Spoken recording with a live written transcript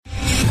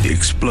The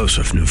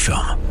explosive new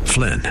film,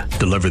 Flynn,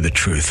 deliver the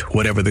truth,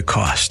 whatever the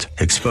cost,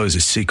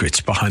 exposes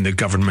secrets behind the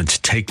government's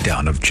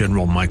takedown of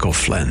General Michael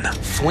Flynn.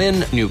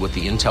 Flynn knew what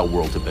the intel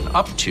world had been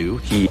up to.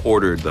 He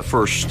ordered the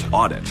first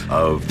audit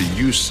of the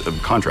use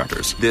of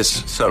contractors.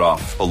 This set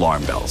off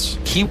alarm bells.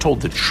 He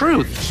told the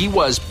truth. He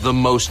was the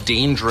most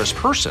dangerous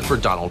person for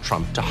Donald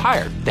Trump to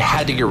hire. They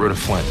had to get rid of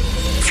Flynn.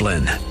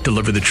 Flynn,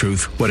 deliver the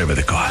truth, whatever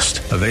the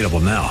cost. Available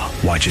now.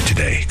 Watch it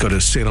today. Go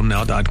to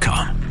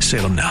salemnow.com.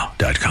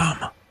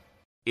 salemnow.com.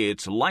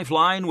 It's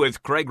Lifeline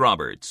with Craig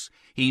Roberts.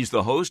 He's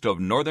the host of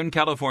Northern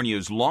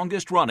California's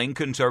longest-running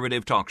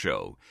conservative talk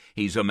show.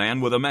 He's a man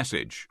with a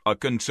message, a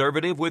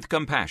conservative with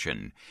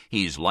compassion.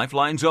 He's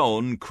Lifeline's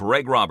own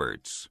Craig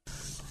Roberts.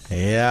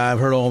 Yeah, I've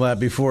heard all that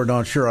before.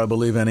 Not sure I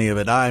believe any of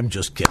it. I'm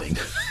just kidding.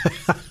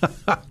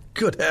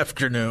 Good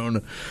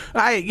afternoon.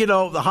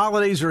 The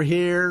holidays are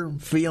here,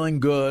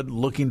 feeling good,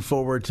 looking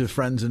forward to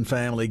friends and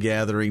family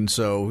gatherings.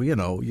 So,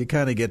 you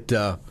kind of get,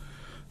 I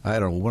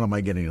don't know, what am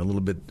I getting? A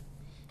little bit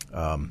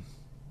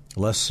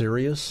less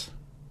serious?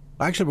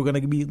 Actually, we're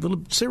going to be a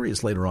little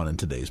serious later on in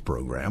today's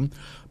program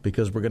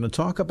because we're going to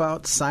talk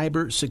about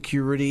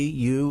cybersecurity,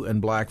 you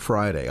and Black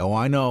Friday. Oh,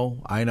 I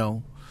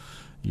know.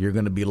 You're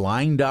going to be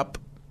lined up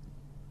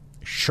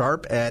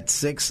sharp at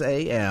 6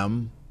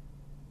 a.m.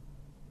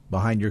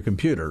 behind your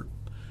computer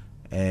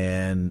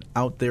and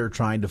out there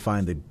trying to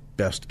find the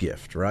best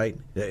gift, right?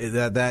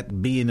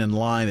 That being in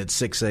line at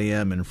 6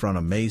 a.m. in front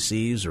of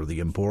Macy's or the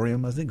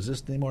Emporium, I think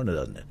exists anymore. No,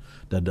 doesn't it?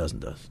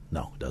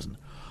 No, it doesn't.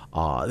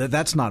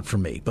 That's not for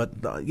me. But,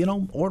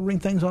 ordering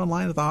things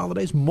online at the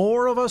holidays,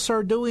 more of us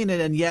are doing it,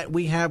 and yet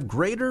we have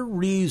greater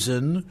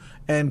reason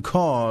and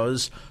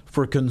cause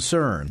for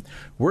concern.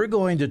 We're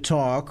going to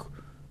talk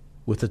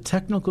with the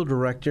technical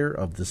director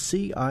of the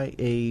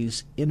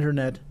CIA's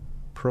Internet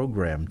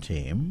Program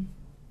Team.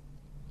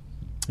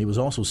 He was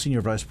also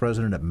senior vice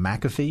president at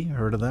McAfee.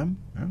 Heard of them?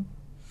 Yeah.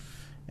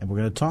 And we're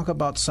going to talk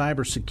about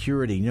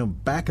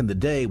cybersecurity. Back in the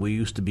day, we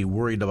used to be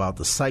worried about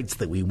the sites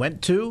that we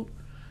went to.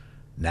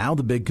 Now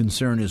the big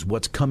concern is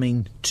what's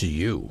coming to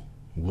you.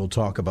 We'll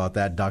talk about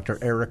that. Dr.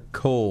 Eric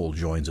Cole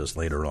joins us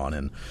later on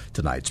in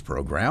tonight's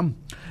program.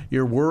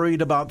 You're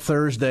worried about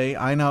Thursday.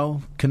 I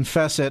know.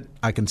 Confess it.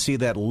 I can see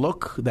that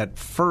look, that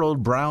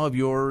furrowed brow of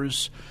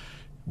yours.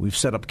 We've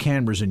set up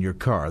cameras in your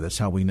car. That's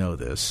how we know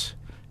this.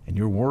 And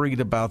you're worried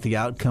about the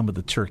outcome of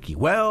the turkey.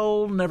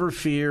 Well, never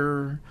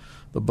fear.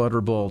 The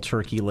Butterball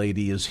Turkey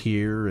Lady is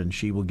here, and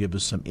she will give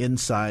us some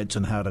insights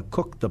on how to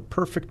cook the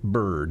perfect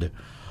bird.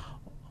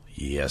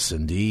 Yes,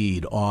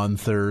 indeed, on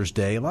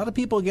Thursday. A lot of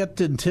people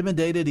get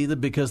intimidated either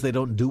because they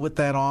don't do it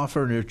that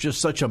often or it's just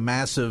such a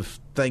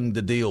massive thing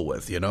to deal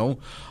with,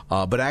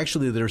 But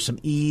actually, there's some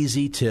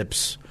easy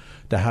tips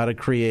to how to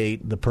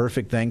create the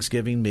perfect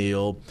Thanksgiving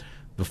meal,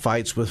 the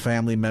fights with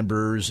family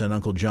members, and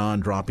Uncle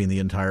John dropping the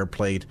entire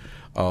plate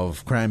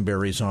of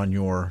cranberries on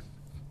your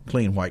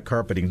clean white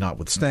carpeting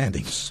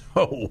notwithstanding.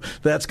 So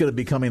that's going to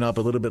be coming up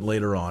a little bit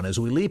later on. As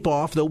we leap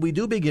off, though, we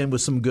do begin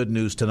with some good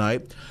news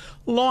tonight.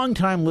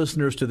 Longtime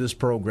listeners to this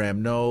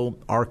program know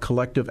our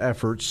collective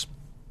efforts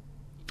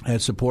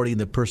at supporting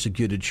the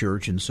persecuted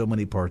church in so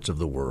many parts of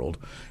the world.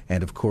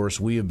 And, of course,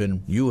 you have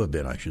been,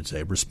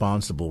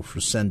 responsible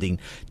for sending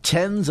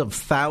tens of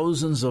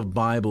thousands of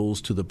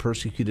Bibles to the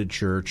persecuted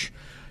church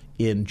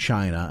in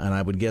China, and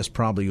I would guess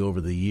probably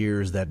over the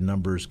years that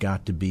number's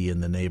got to be in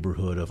the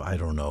neighborhood of,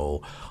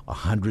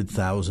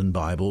 100,000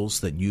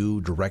 Bibles that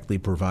you directly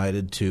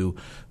provided to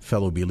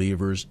fellow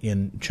believers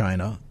in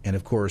China. And,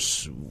 of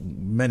course,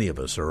 many of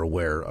us are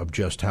aware of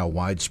just how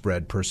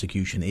widespread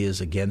persecution is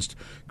against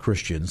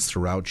Christians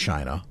throughout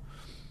China.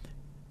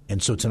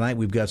 And so tonight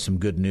we've got some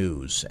good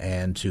news,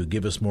 and to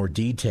give us more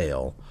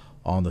detail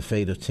on the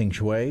fate of Ting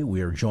Shui,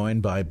 we are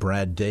joined by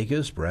Brad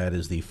Dacus. Brad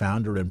is the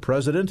founder and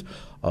president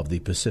of the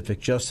Pacific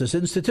Justice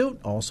Institute,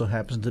 also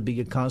happens to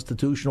be a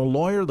constitutional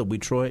lawyer, though we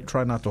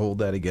try not to hold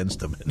that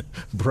against him.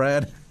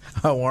 Brad,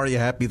 how are you?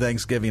 Happy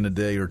Thanksgiving a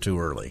day or two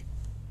early.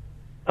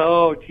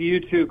 Oh, to you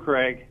too,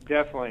 Craig.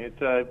 Definitely. It's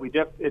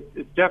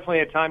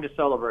definitely a time to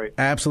celebrate.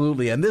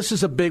 Absolutely. And this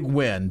is a big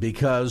win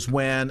because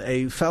when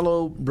a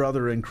fellow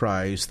brother in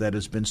Christ that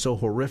has been so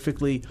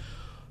horrifically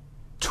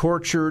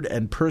tortured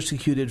and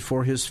persecuted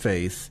for his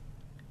faith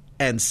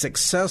and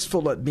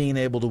successful at being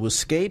able to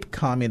escape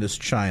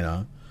communist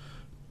China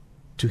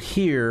to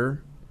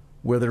here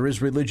where there is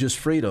religious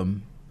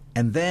freedom,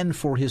 and then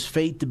for his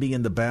fate to be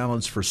in the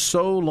balance for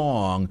so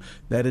long,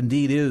 that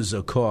indeed is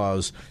a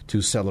cause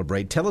to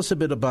celebrate. Tell us a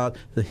bit about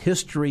the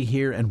history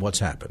here and what's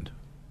happened.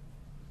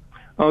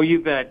 Oh, you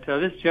bet.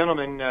 This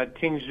gentleman,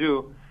 Ting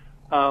Zhu,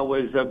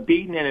 was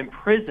beaten and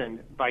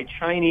imprisoned by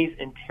Chinese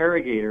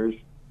interrogators.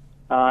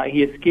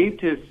 He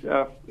escaped his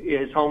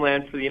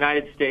homeland for the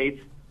United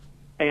States,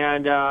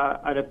 and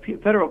at a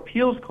federal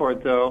appeals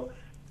court, though,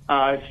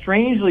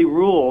 strangely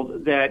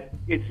ruled that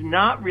it's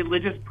not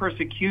religious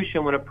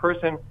persecution when a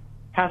person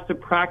has to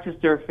practice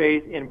their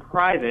faith in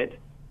private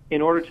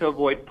in order to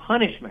avoid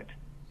punishment.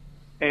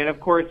 And, of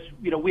course,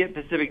 we at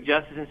Pacific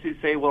Justice Institute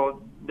say,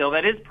 well, no,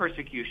 that is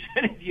persecution.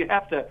 If you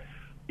have to,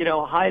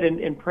 hide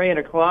and pray in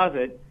a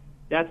closet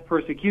that's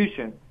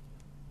persecution.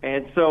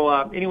 And so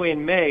anyway,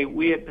 in May,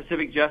 we at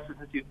Pacific Justice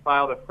Institute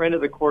filed a friend of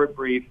the court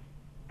brief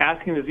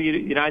asking the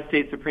United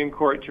States Supreme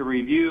Court to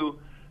review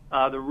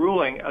the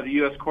ruling of the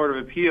U.S. Court of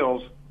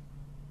Appeals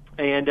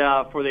and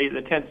for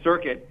the 10th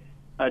Circuit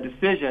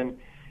decision.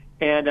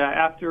 And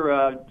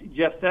after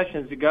Jeff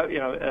Sessions,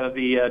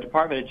 the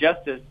Department of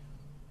Justice,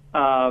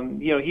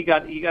 he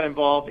got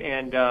involved,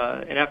 and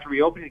after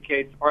reopening the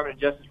case, the Department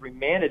of Justice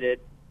remanded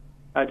it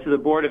to the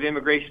Board of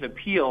Immigration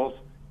Appeals,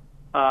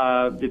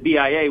 the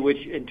BIA,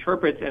 which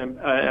interprets and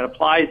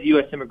applies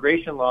U.S.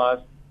 immigration laws,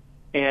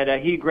 and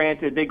they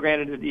granted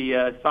the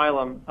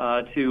asylum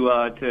to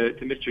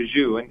Mr.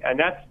 Zhu, and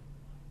that's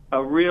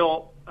a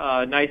real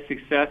nice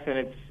success,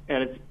 and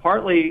it's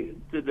partly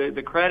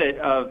the credit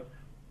of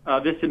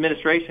this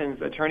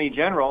administration's Attorney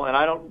General, and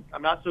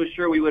I'm not so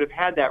sure we would have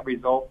had that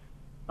result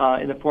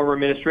in the former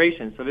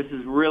administration. So this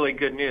is really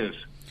good news.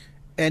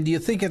 And do you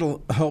think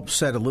it'll help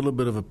set a little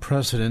bit of a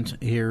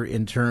precedent here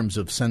in terms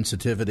of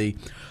sensitivity?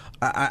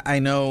 I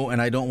know, and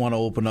I don't want to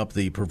open up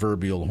the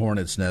proverbial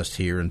hornet's nest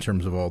here in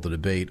terms of all the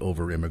debate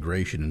over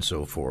immigration and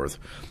so forth,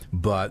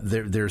 but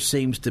there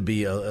seems to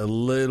be a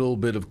little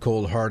bit of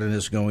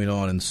cold-heartedness going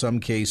on in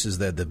some cases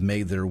that have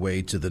made their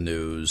way to the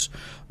news.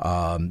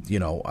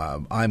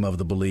 I'm of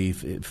the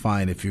belief,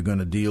 fine, if you're going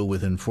to deal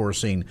with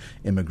enforcing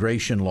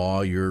immigration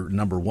law,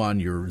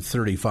 you're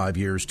 35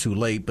 years too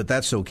late, but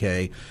that's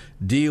okay.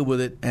 Deal with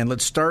it, and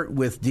let's start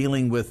with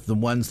dealing with the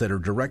ones that are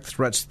direct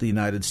threats to the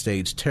United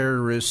States: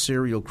 terrorists,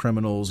 serial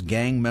criminals,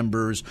 gang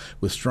members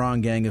with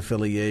strong gang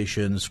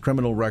affiliations,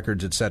 criminal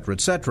records, et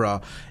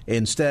cetera.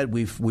 Instead,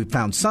 we've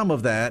found some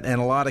of that,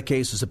 and a lot of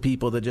cases of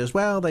people that just,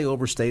 they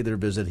overstayed their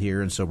visit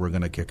here, and so we're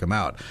going to kick them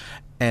out.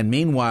 And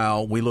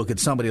meanwhile, we look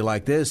at somebody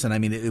like this, and I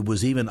mean, it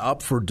was even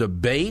up for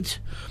debate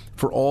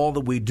for all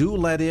that we do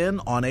let in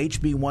on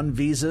HB-1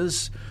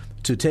 visas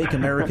to take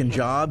American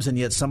jobs, and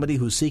yet somebody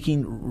who's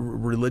seeking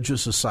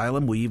religious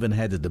asylum, we even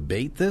had to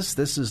debate this.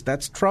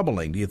 That's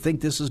troubling. Do you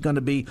think this is going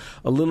to be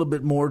a little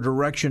bit more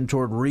direction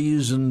toward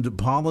reasoned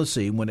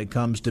policy when it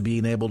comes to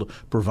being able to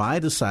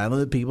provide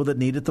asylum to people that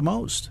need it the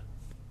most?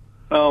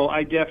 Oh,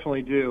 I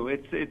definitely do.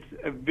 It's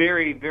a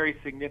very, very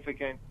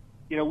significant.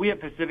 We at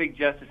Pacific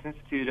Justice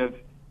Institute have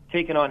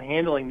taken on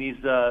handling these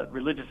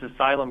religious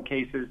asylum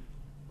cases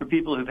for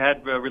people who've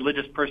had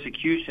religious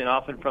persecution,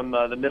 often from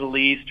the Middle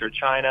East or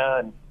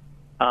China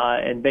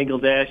and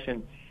Bangladesh,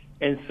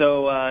 and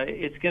so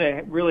it's going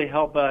to really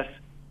help us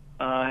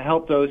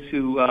help those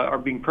who are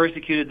being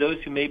persecuted,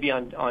 those who may be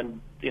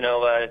on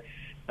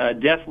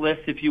death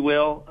lists, if you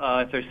will,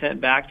 if they're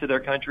sent back to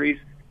their countries.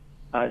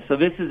 So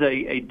this is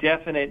a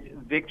definite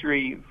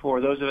victory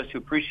for those of us who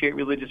appreciate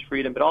religious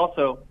freedom, but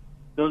also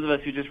those of us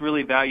who just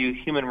really value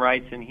human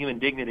rights and human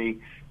dignity.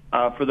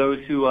 For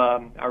those who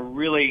are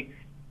really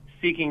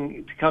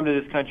seeking to come to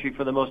this country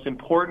for the most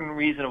important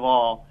reason of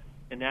all,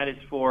 and that is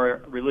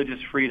for religious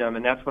freedom,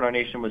 and that's what our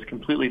nation was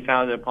completely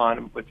founded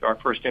upon with our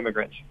first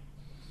immigrants.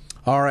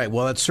 All right.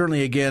 Well, that's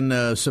certainly,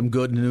 again, some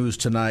good news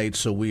tonight,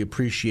 so we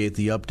appreciate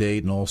the update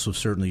and also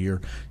certainly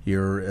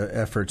your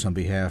efforts on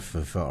behalf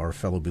of our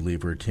fellow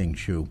believer, Ting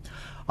Zhu.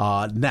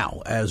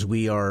 Now, as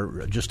we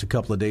are just a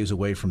couple of days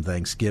away from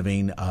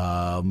Thanksgiving,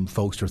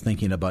 folks are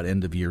thinking about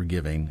end-of-year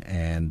giving,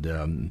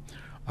 and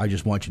I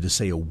just want you to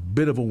say a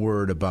bit of a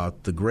word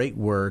about the great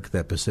work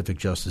that Pacific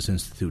Justice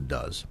Institute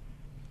does.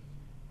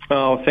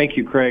 Oh, thank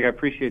you, Craig. I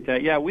appreciate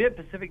that. Yeah, we at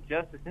Pacific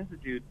Justice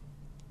Institute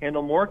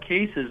handle more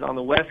cases on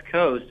the West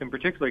Coast, in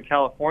particular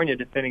California,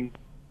 defending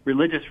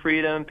religious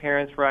freedom,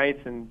 parents' rights,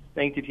 and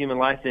sanctity of human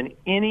life than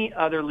any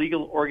other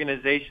legal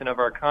organization of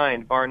our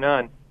kind, bar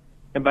none.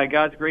 And by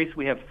God's grace,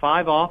 we have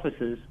 5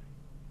 offices.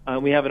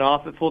 We have an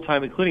office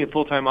full-time, including a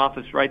full-time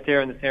office right there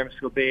in the San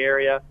Francisco Bay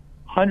Area,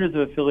 hundreds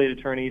of affiliated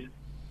attorneys,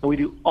 and we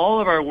do all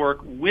of our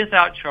work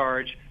without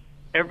charge,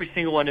 every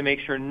single one, to make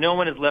sure no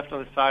one is left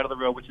on the side of the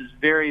road, which is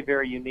very,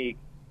 very unique.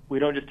 We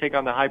don't just take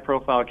on the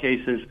high-profile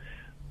cases,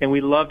 and we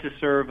love to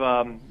serve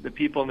the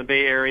people in the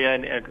Bay Area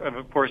and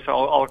of course,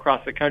 all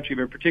across the country,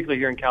 but particularly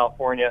here in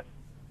California.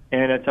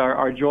 And it's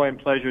our joy and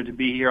pleasure to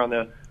be here on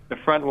the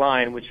front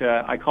line, which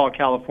I call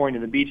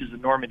California, the beaches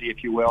of Normandy,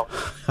 if you will.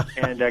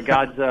 And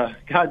God's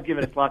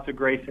given us lots of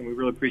grace, and we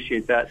really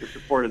appreciate that, the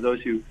support of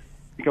those who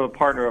become a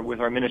partner with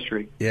our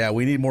ministry. Yeah,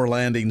 we need more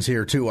landings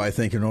here, too, I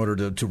think, in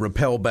order to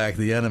repel back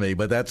the enemy.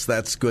 But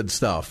that's good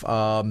stuff.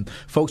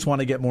 Folks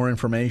want to get more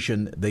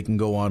information, they can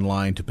go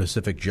online to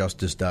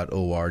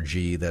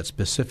pacificjustice.org. That's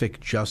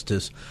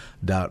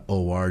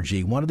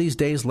pacificjustice.org. One of these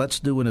days, let's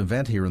do an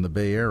event here in the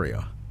Bay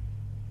Area.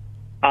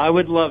 I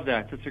would love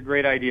that. That's a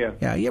great idea.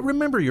 Yeah,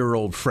 remember your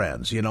old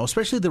friends,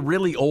 especially the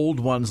really old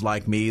ones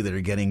like me that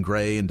are getting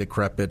gray and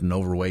decrepit and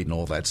overweight and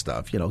all that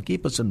stuff.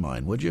 Keep us in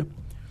mind, would you?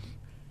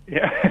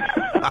 Yeah.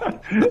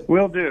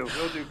 Will do,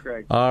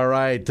 Craig. All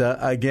right.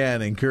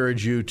 Again,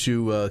 encourage you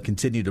to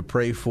continue to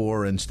pray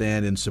for and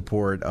stand in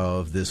support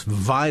of this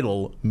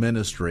vital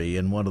ministry,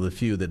 and one of the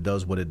few that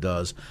does what it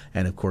does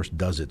and, of course,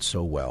 does it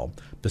so well.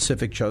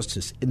 Pacific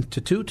Justice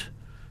Institute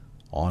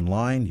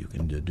online. You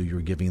can do your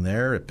giving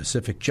there at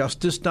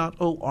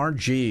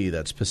pacificjustice.org.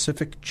 That's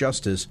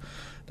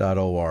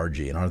pacificjustice.org.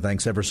 And our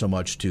thanks ever so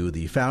much to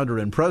the founder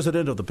and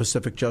president of the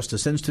Pacific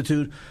Justice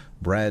Institute,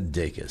 Brad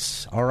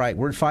Dacus. All right,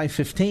 we're at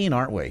 5:15,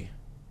 aren't we?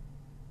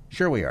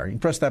 Sure we are. You can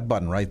press that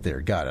button right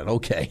there. Got it.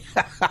 Okay.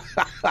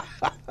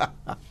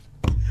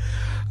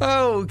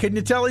 Oh, can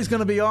you tell he's going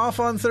to be off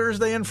on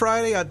Thursday and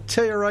Friday? I'll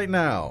tell you right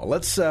now.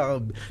 Let's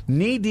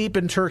knee-deep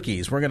in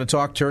turkeys. We're going to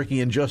talk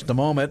turkey in just a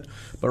moment.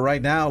 But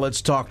right now,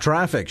 let's talk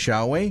traffic,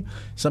 shall we?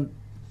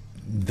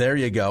 There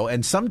you go.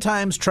 And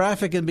sometimes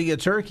traffic can be a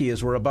turkey,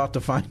 as we're about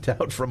to find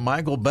out from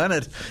Michael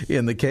Bennett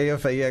in the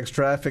KFAX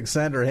Traffic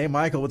Center. Hey,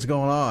 Michael, what's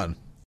going on?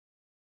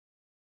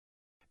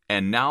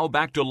 And now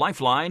back to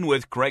Lifeline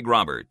with Craig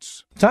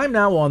Roberts. Time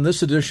now on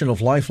this edition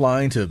of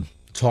Lifeline to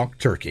talk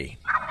turkey.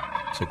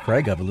 So,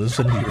 Craig, I've been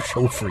listening to your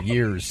show for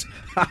years.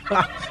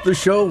 The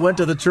show went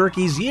to the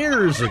turkeys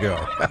years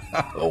ago.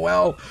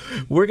 Well,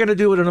 we're going to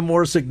do it in a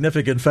more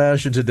significant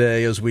fashion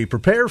today as we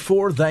prepare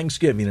for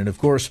Thanksgiving. And, of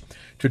course,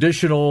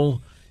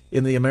 traditional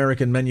in the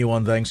American menu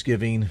on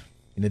Thanksgiving,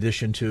 in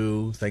addition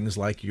to things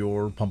like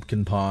your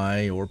pumpkin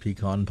pie or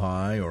pecan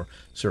pie or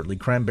certainly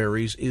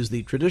cranberries, is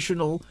the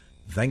traditional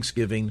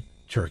Thanksgiving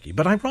turkey.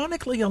 But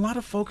ironically, a lot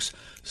of folks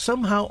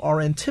somehow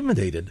are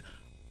intimidated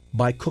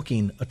by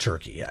cooking a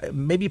turkey,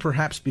 maybe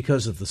perhaps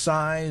because of the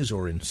size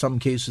or in some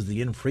cases the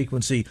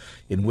infrequency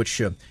in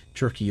which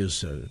turkey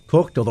is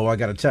cooked, although I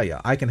got to tell you,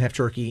 I can have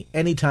turkey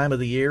any time of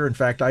the year. In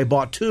fact, I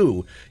bought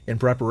two in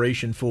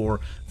preparation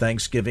for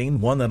Thanksgiving,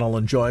 one that I'll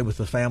enjoy with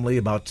the family,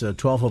 about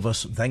 12 of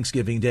us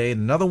Thanksgiving Day,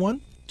 and another one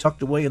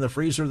tucked away in the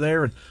freezer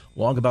there, and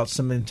long about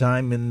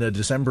sometime in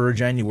December or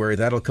January,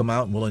 that'll come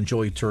out and we'll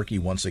enjoy turkey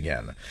once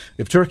again.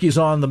 If turkey's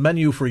on the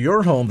menu for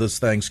your home this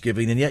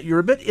Thanksgiving, and yet you're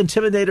a bit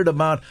intimidated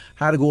about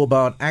how to go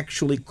about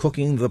actually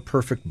cooking the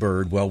perfect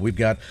bird, well, we've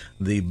got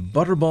the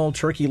Butterball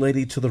Turkey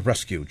Lady to the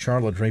rescue.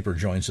 Charlotte Draper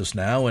joins us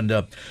now.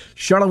 And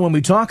Charlotte, when we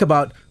talk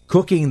about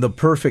cooking the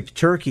perfect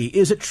turkey,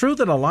 is it true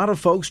that a lot of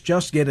folks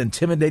just get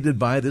intimidated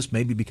by this,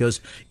 maybe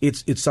because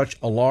it's such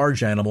a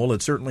large animal?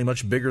 It's certainly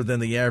much bigger than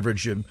the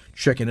average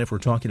chicken if we're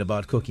talking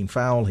about cooking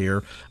fowl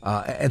here.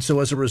 And so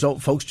as a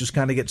result, folks just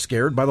kind of get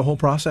scared by the whole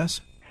process?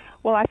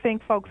 Well, I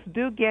think folks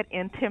do get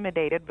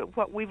intimidated, but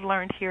what we've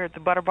learned here at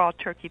the Butterball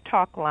Turkey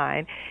Talk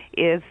Line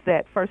is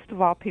that, first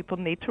of all, people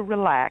need to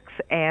relax,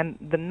 and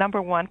the number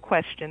one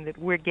question that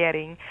we're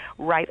getting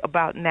right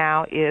about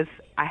now is,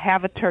 I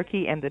have a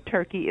turkey and the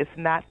turkey is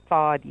not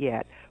thawed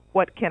yet.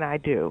 What can I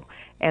do?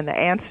 And the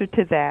answer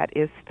to that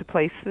is to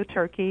place the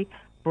turkey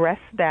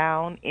breast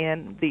down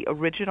in the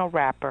original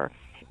wrapper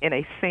in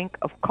a sink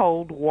of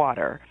cold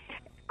water.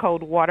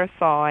 Cold water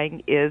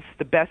thawing is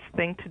the best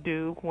thing to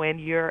do when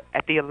you're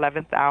at the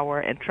 11th hour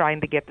and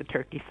trying to get the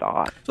turkey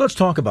thawed. So let's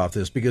talk about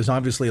this, because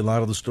obviously a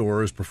lot of the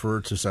stores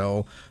prefer to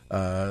sell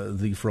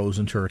the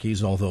frozen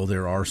turkeys, although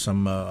there are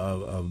some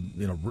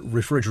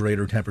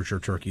refrigerator temperature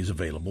turkeys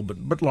available,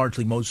 but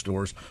largely most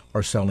stores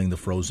are selling the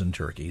frozen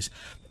turkeys.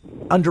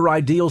 Under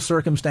ideal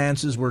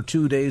circumstances, we're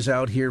 2 days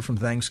out here from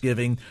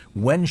Thanksgiving.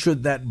 When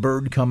should that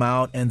bird come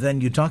out? And then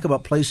you talk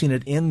about placing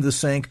it in the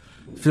sink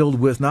filled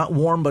with not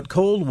warm but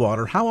cold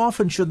water. How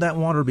often should that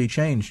water be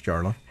changed,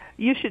 Charla?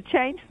 You should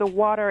change the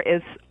water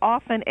as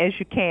often as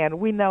you can.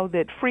 We know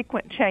that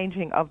frequent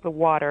changing of the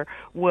water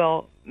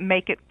will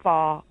make it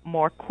thaw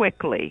more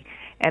quickly.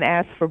 And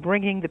as for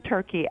bringing the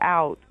turkey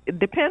out, it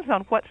depends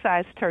on what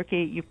size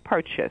turkey you've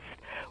purchased.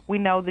 We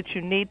know that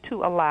you need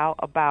to allow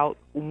about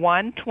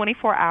 1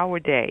 24-hour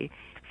day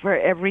for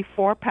every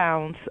 4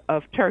 pounds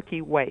of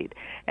turkey weight.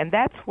 And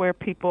that's where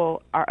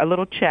people are a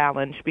little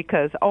challenged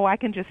because, I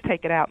can just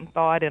take it out and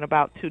thaw it in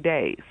about 2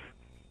 days.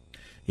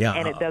 Yeah,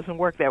 and it doesn't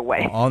work that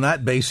way. On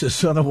that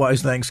basis,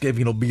 otherwise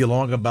Thanksgiving will be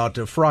along about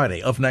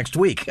Friday of next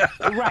week.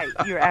 Right,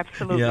 you're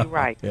absolutely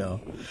right. Yeah.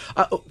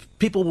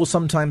 People will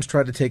sometimes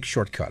try to take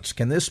shortcuts.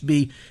 Can this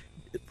be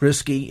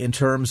risky in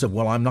terms of,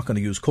 I'm not going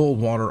to use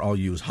cold water, I'll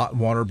use hot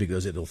water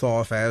because it'll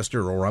thaw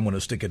faster, or I'm going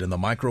to stick it in the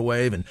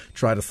microwave and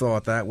try to thaw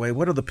it that way?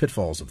 What are the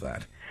pitfalls of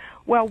that?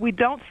 Well, we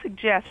don't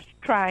suggest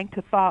trying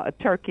to thaw a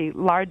turkey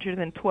larger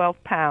than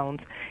 12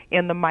 pounds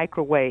in the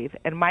microwave.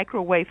 And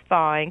microwave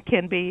thawing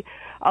can be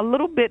a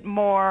little bit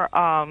more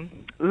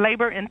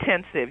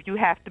labor-intensive. You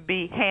have to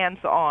be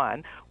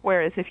hands-on,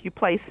 whereas if you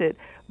place it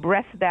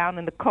breast down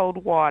in the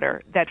cold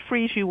water, that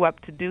frees you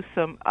up to do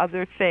some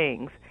other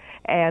things.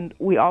 And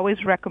we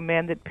always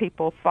recommend that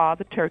people thaw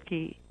the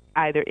turkey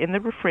either in the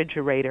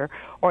refrigerator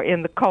or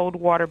in the cold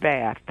water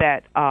bath.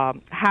 That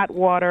hot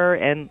water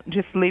and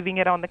just leaving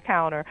it on the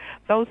counter,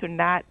 those are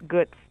not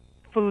good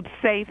food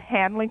safe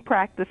handling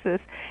practices,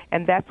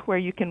 and that's where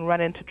you can run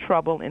into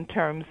trouble in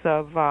terms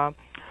of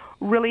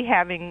really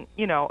having,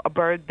 a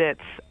bird that's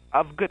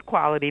of good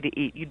quality to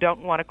eat. You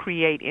don't want to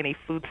create any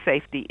food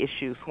safety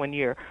issues when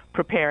you're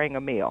preparing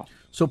a meal.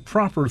 So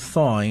proper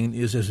thawing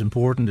is as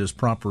important as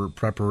proper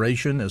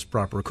preparation, as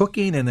proper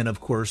cooking, and then, of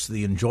course,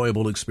 the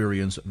enjoyable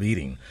experience of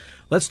eating.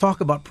 Let's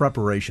talk about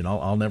preparation.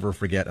 I'll never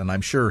forget, and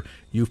I'm sure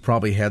you've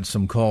probably had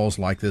some calls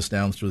like this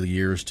down through the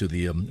years to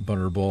the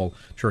Butterball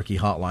Turkey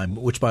Hotline,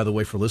 which, by the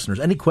way, for listeners,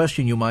 any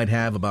question you might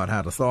have about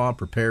how to thaw,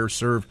 prepare,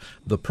 serve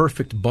the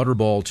perfect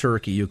Butterball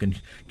turkey, you can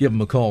give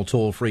them a call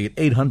toll-free at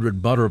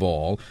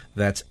 800-BUTTERBALL.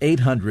 That's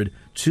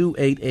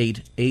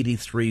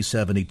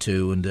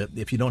 800-288-8372. And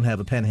if you don't have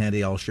a pen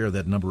handy, I'll share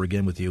that number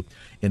again with you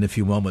in a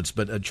few moments.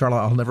 But, Charla,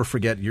 I'll never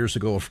forget, years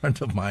ago, a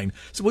friend of mine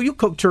said, well, you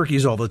cook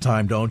turkeys all the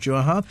time, don't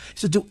you? He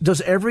said,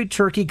 does every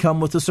turkey come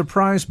with a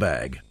surprise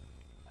bag?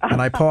 And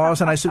I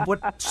paused, and I said,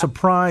 what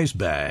surprise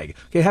bag?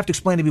 Okay, you have to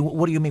explain to me,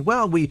 what do you mean?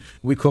 Well, we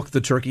cooked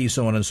the turkey,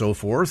 so on and so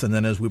forth, and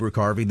then as we were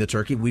carving the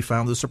turkey, we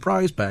found the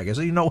surprise bag. I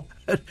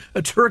said,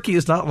 a turkey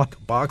is not like a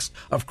box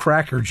of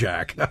Cracker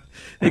Jack.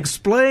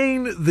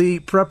 Explain the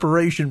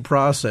preparation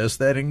process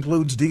that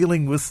includes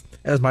dealing with,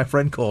 as my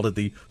friend called it,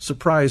 the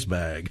surprise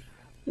bag.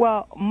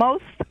 Well,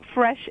 most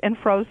fresh and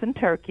frozen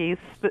turkeys,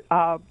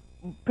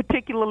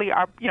 particularly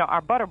our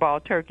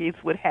Butterball turkeys,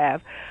 would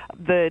have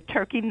the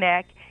turkey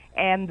neck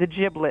and the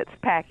giblets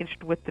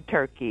packaged with the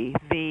turkey.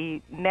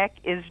 The neck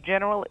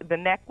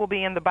will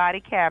be in the body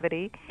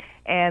cavity,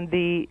 and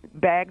the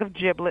bag of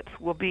giblets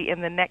will be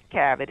in the neck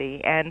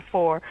cavity. And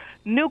for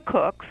new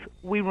cooks,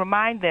 we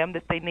remind them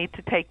that they need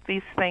to take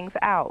these things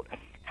out.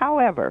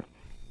 However,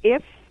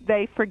 if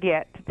they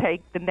forget to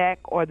take the neck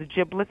or the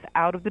giblets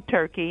out of the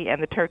turkey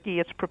and the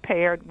turkey is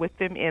prepared with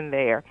them in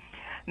there,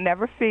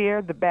 never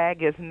fear, the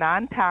bag is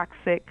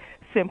non-toxic.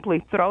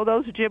 Simply throw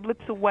those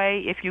giblets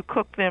away if you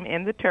cook them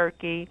in the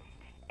turkey,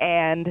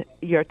 and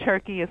your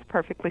turkey is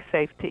perfectly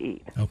safe to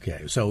eat.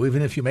 Okay, so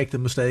even if you make the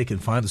mistake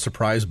and find the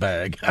surprise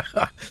bag,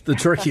 the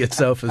turkey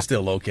itself is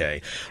still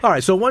okay. All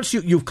right, so once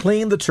you've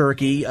cleaned the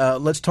turkey,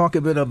 let's talk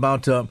a bit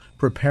about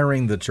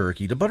preparing the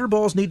turkey. Do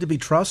butterballs need to be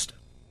trussed?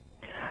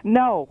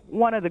 No.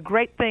 One of the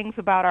great things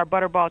about our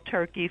Butterball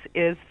turkeys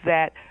is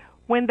that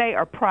when they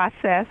are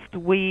processed,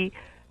 we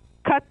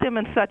cut them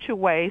in such a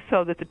way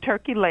so that the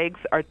turkey legs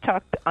are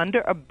tucked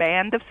under a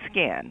band of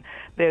skin.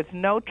 There's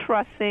no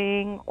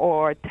trussing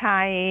or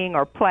tying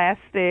or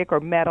plastic or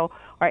metal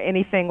or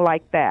anything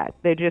like that.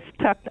 They're just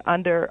tucked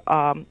under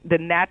the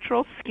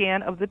natural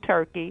skin of the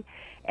turkey,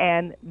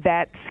 and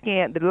that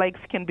skin, the legs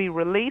can be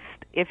released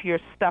if you're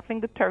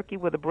stuffing the turkey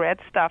with a bread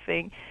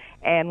stuffing,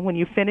 and when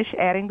you finish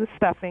adding the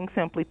stuffing,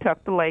 simply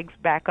tuck the legs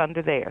back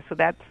under there. So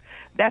that's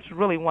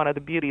really one of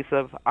the beauties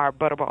of our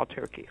Butterball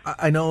turkeys.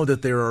 I know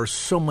that there are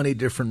so many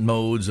different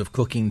modes of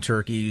cooking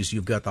turkeys.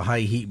 You've got the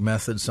high heat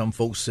method. Some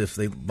folks, if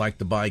they like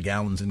to buy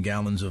gallons and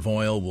gallons of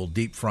oil, will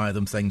deep fry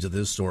them, things of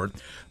this sort.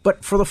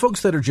 But for the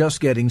folks that are just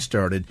getting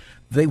started,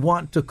 they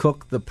want to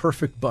cook the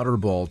perfect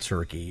Butterball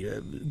turkey.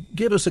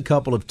 Give us a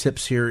couple of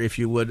tips here, if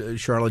you would,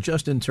 Charlotte,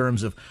 just in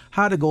terms of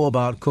how to go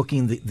about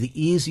cooking the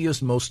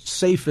easiest, most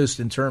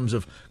safest in terms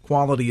of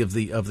quality of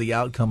the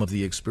outcome of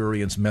the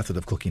experience method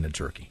of cooking a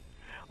turkey.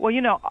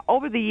 Well,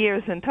 over the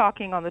years in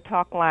talking on the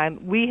talk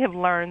line, we have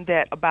learned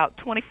that about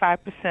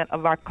 25%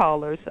 of our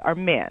callers are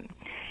men.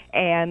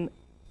 And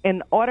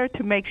in order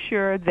to make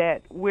sure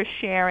that we're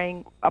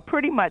sharing a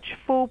pretty much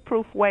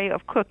foolproof way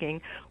of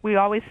cooking, we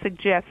always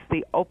suggest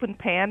the open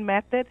pan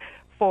method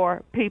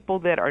for people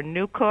that are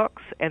new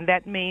cooks, and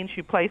that means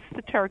you place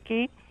the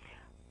turkey,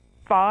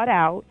 thaw it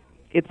out,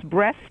 it's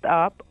breast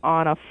up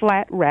on a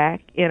flat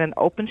rack in an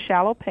open,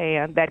 shallow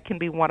pan. That can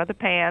be one of the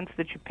pans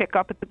that you pick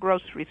up at the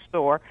grocery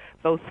store,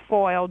 those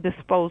foil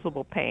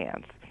disposable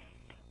pans.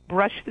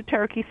 Brush the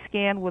turkey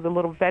skin with a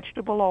little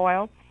vegetable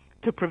oil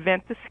to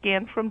prevent the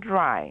skin from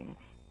drying.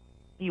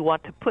 You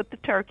want to put the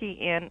turkey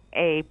in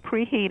a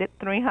preheated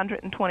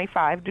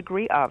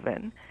 325-degree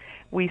oven.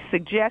 We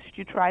suggest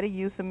you try to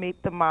use a meat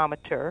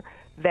thermometer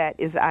that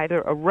is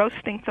either a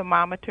roasting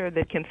thermometer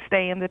that can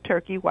stay in the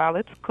turkey while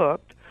it's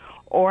cooked,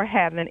 or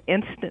have an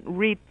instant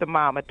read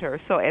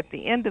thermometer, so at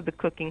the end of the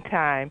cooking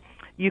time,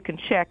 you can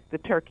check the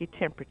turkey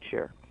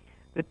temperature.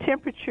 The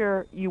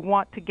temperature you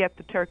want to get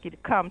the turkey to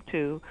come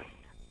to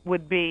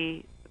would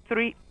be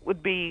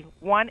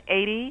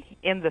 180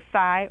 in the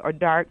thigh or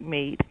dark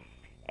meat,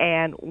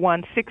 and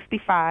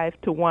 165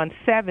 to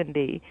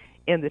 170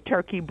 in the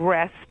turkey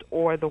breast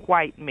or the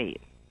white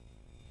meat.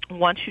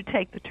 Once you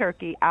take the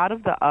turkey out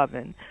of the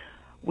oven,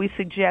 we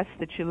suggest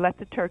that you let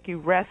the turkey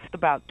rest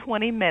about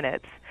 20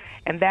 minutes,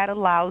 and that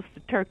allows the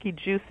turkey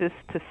juices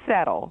to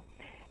settle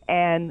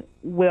and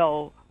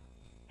will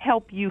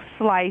help you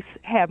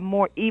have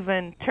more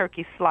even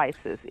turkey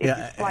slices. If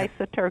you slice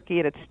a turkey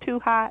and it's too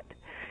hot,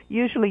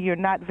 usually you're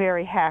not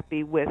very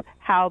happy with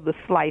how the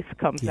slice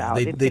comes out.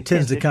 They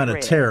tend to kind of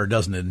tear,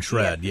 doesn't it, and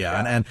shred.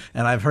 And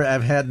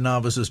I've had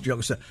novices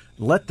joke, say,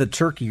 let the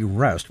turkey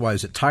rest. Why,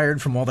 is it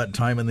tired from all that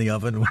time in the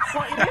oven? Well,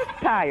 it is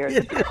tired.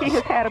 He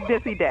has had a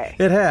busy day.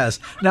 It has.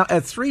 Now,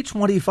 at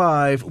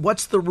 325,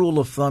 what's the rule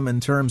of thumb in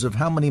terms of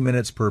how many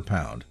minutes per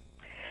pound?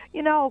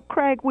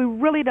 Craig, we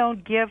really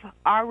don't give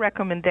our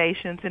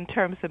recommendations in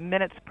terms of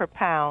minutes per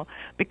pound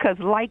because,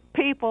 like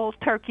people,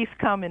 turkeys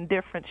come in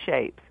different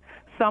shapes.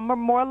 Some are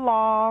more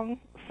long,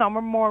 some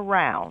are more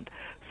round.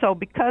 So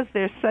because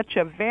there's such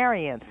a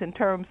variance in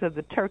terms of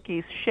the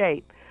turkey's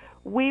shape,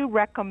 we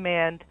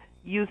recommend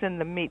using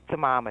the meat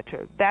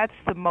thermometer. That's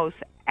the most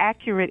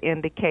accurate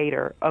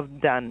indicator of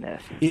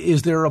doneness.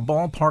 Is there a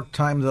ballpark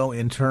time, though,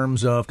 in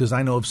terms of, because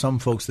I know of some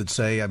folks that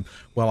say,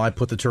 well, I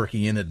put the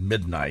turkey in at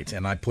midnight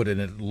and I put it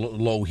at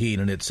low heat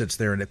and it sits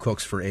there and it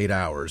cooks for 8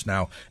 hours.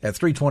 Now, at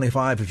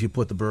 325, if you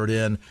put the bird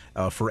in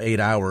for 8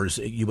 hours,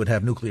 you would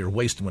have nuclear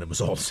waste when it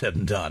was all said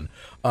and done.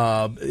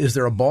 Is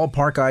there a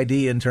ballpark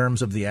idea in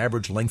terms of the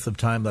average length of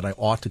time that I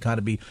ought to kind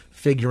of be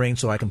figuring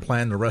so I can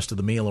plan the rest of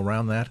the meal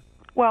around that?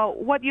 Well,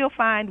 what you'll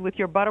find with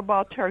your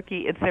butterball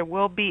turkey is there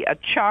will be a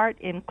chart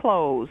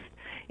enclosed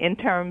in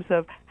terms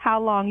of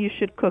how long you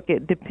should cook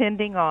it,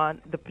 depending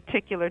on the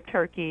particular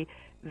turkey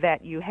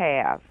that you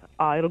have.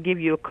 It'll give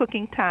you a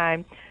cooking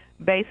time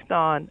based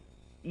on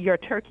your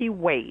turkey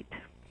weight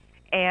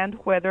and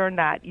whether or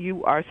not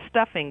you are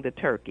stuffing the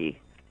turkey.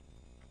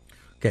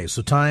 Okay,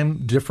 so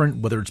time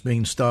different, whether it's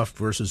being stuffed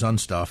versus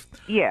unstuffed.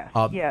 Yeah.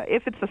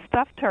 If it's a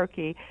stuffed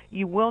turkey,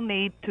 you will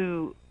need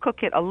to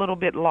cook it a little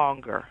bit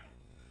longer.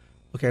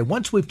 Okay,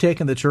 once we've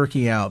taken the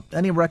turkey out,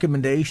 any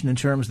recommendation in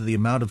terms of the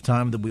amount of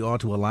time that we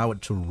ought to allow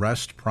it to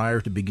rest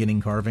prior to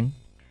beginning carving?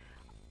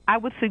 I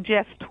would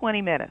suggest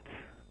 20 minutes.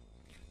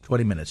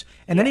 20 minutes.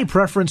 And any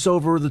preference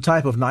over the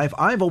type of knife?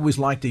 I've always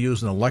liked to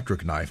use an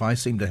electric knife. I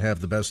seem to have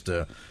the best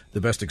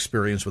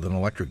experience with an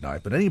electric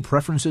knife. But any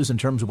preferences in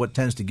terms of what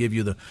tends to give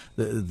you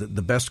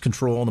the best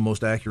control and the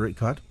most accurate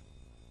cut?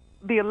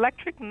 The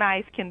electric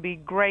knife can be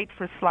great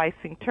for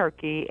slicing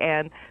turkey,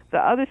 and the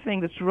other thing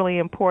that's really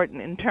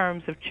important in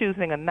terms of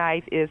choosing a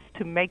knife is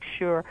to make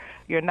sure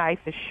your knife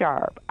is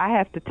sharp. I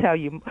have to tell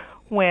you,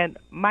 when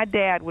my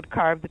dad would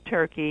carve the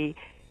turkey,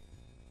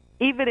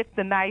 even if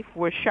the knife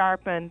was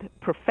sharpened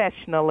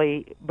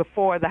professionally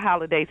before the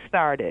holiday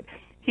started,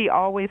 he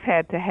always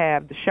had to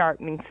have the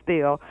sharpening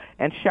steel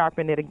and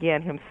sharpen it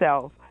again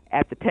himself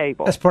at the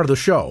table. That's part of the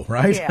show,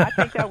 right? Yeah, I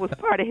think that was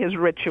part of his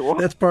ritual.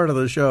 That's part of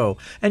the show.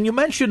 And you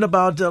mentioned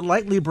about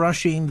lightly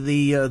brushing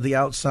the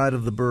outside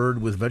of the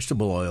bird with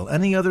vegetable oil.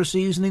 Any other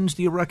seasonings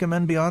do you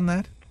recommend beyond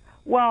that?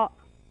 Well,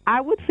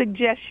 I would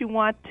suggest you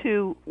want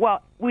to,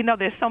 we know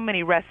there's so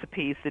many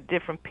recipes that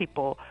different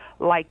people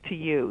like to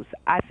use.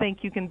 I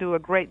think you can do a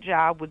great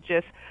job with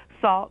just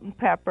salt and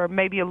pepper,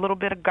 maybe a little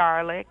bit of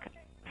garlic,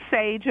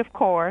 sage, of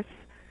course,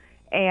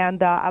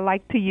 and I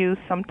like to use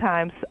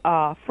sometimes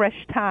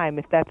fresh thyme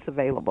if that's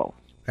available.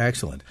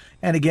 Excellent.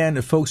 And again,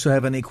 if folks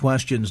have any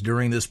questions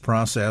during this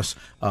process,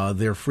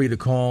 they're free to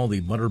call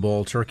the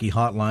Butterball Turkey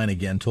Hotline,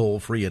 again,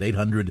 toll-free at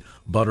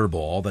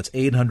 800-BUTTERBALL. That's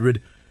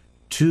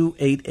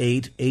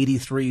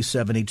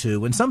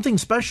 800-288-8372. And something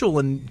special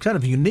and kind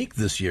of unique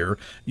this year,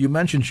 you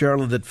mentioned,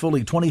 Charlotte, that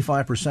fully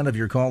 25% of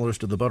your callers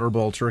to the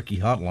Butterball Turkey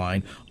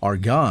Hotline are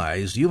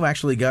guys. You've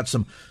actually got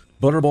some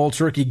Butterball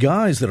Turkey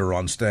guys that are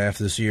on staff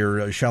this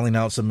year shelling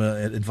out some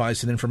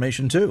advice and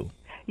information, too.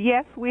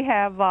 Yes, we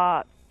have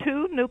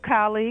 2 new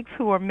colleagues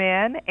who are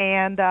men,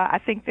 and I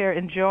think they're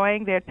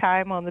enjoying their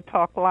time on the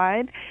talk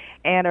line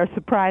and are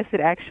surprised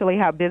at actually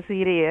how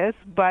busy it is.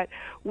 But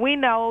we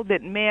know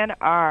that men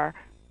are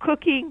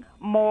cooking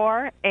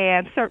more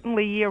and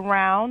certainly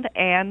year-round,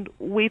 and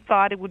we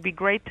thought it would be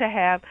great to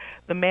have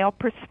the male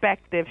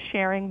perspective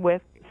sharing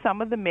with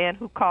some of the men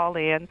who call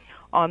in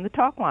on the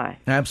talk line.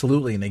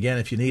 Absolutely. And again,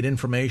 if you need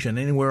information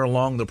anywhere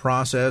along the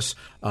process,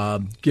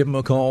 give them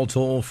a call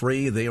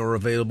toll-free. They are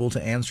available to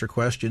answer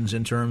questions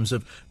in terms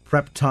of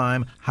prep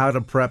time, how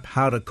to prep,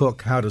 how to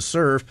cook, how to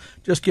serve.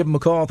 Just give them a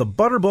call, the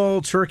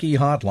Butterball Turkey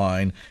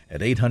Hotline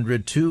at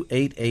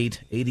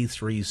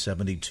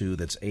 800-288-8372.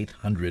 That's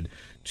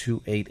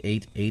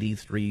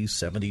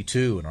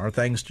 800-288-8372. And our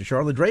thanks to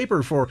Charlotte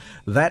Draper for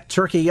that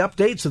turkey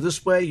update. So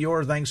this way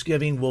your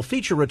Thanksgiving will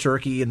feature a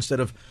turkey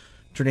instead of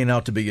turning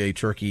out to be a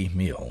turkey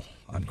meal.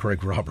 I'm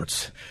Craig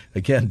Roberts.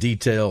 Again,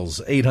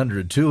 details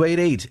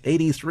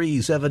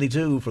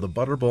 800-288-8372 for the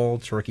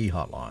Butterball Turkey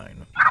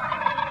Hotline.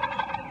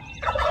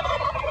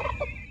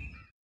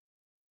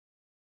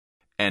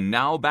 And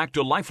now back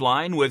to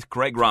Lifeline with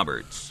Craig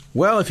Roberts.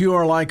 Well, if you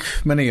are like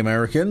many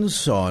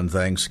Americans on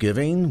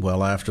Thanksgiving,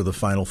 well, after the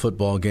final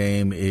football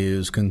game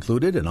is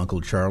concluded and Uncle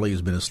Charlie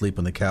has been asleep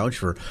on the couch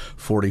for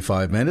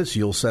 45 minutes,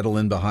 you'll settle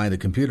in behind a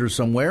computer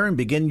somewhere and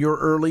begin your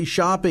early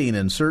shopping.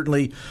 And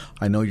certainly,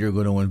 I know you're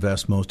going to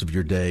invest most of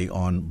your day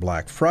on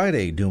Black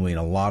Friday doing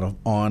a lot of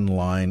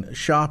online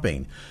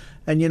shopping.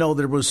 And, you know,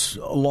 there was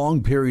a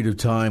long period of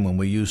time when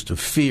we used to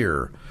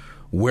fear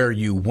where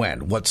you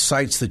went, what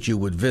sites that you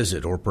would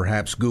visit, or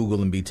perhaps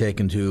Google and be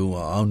taken to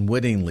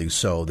unwittingly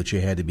so that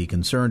you had to be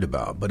concerned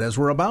about. But as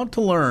we're about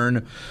to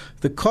learn,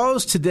 the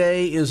cause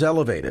today is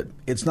elevated.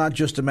 It's not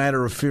just a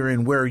matter of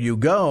fearing where you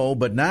go,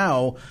 but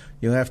now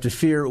you have to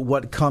fear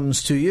what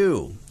comes to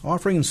you.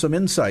 Offering some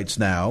insights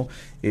now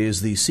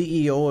is the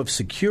CEO of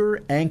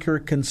Secure Anchor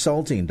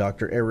Consulting,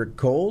 Dr. Eric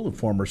Cole, a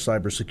former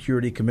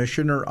cybersecurity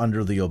commissioner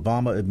under the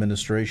Obama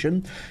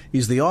administration.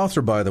 He's the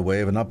author, by the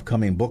way, of an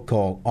upcoming book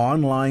called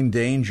Online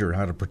Danger,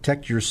 How to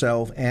Protect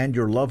Yourself and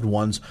Your Loved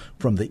Ones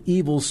from the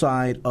Evil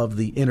Side of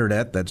the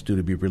Internet. That's due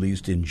to be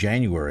released in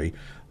January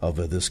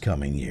of this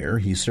coming year.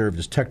 He served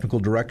as technical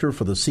director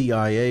for the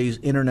CIA's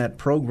Internet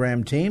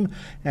Program Team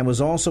and was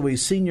also a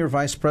senior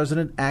vice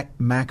president at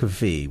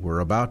McAfee.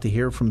 We're about to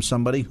hear from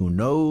somebody who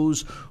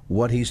knows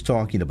what he's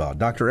talking about.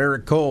 Dr.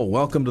 Eric Cole,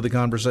 welcome to the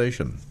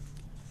conversation.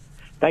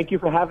 Thank you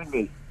for having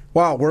me.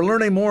 Wow, we're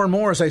learning more and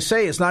more. As I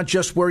say, it's not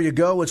just where you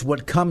go, it's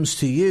what comes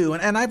to you.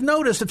 And I've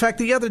noticed, in fact,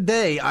 the other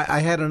day, I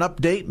had an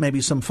update. Maybe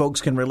some folks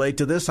can relate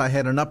to this. I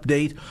had an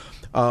update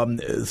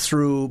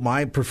through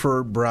my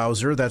preferred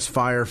browser, that's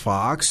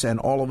Firefox, and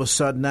all of a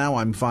sudden now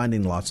I'm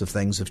finding lots of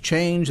things have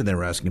changed, and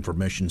they're asking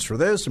permissions for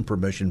this and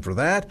permission for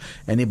that.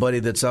 Anybody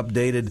that's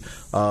updated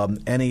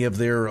any of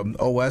their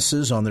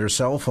OSs on their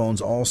cell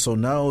phones also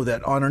know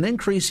that on an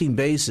increasing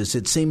basis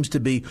it seems to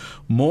be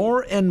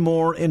more and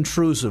more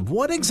intrusive.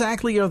 What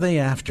exactly are they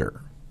after?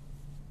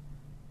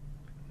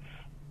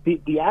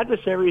 The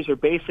adversaries are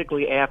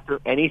basically after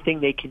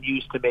anything they can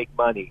use to make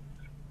money.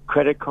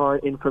 Credit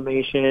card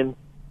information,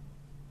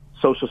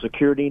 Social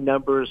Security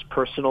numbers,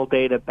 personal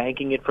data,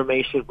 banking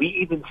information. We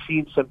even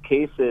seen some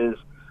cases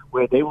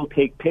where they will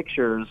take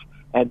pictures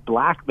and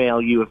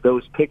blackmail you if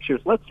those pictures,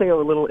 let's say,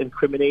 are a little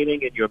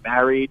incriminating and you're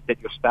married,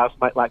 that your spouse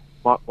might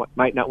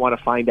not want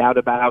to find out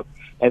about,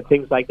 and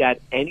things like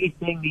that.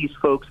 Anything these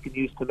folks can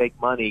use to make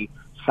money,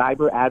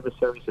 cyber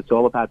adversaries, it's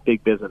all about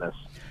big business.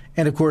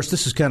 And, of course,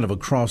 this is kind of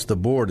across the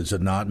board, is it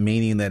not?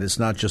 Meaning that it's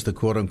not just the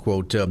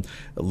quote-unquote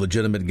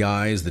legitimate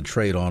guys that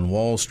trade on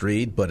Wall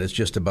Street, but it's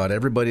just about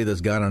everybody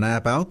that's got an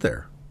app out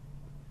there.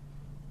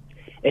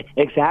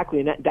 Exactly.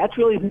 And that's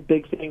really the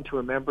big thing to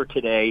remember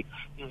today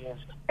is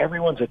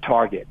everyone's a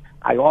target.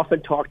 I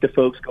often talk to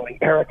folks going,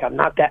 Eric, I'm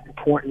not that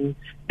important.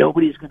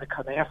 Nobody's going to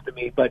come after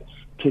me. But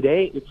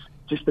today it's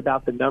just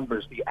about the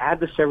numbers. The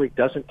adversary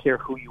doesn't care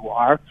who you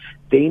are.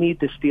 They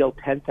need to steal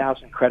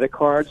 10,000 credit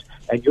cards,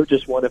 and you're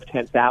just one of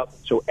 10,000.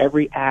 So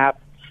every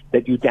app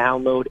that you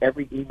download,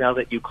 every email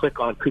that you click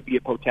on could be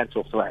a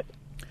potential threat.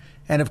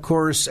 And, of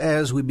course,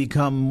 as we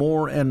become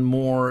more and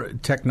more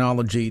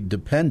technology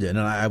dependent,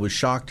 and I was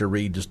shocked to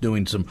read, just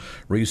doing some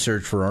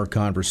research for our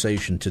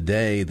conversation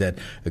today, that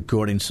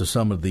according to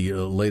some of the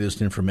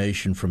latest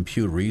information from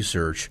Pew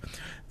Research,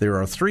 there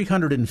are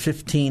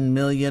 315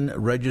 million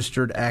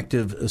registered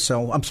active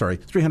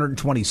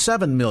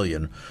 327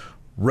 million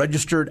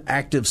registered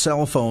active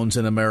cell phones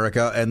in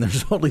America, and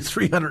there's only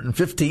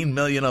 315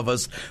 million of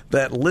us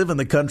that live in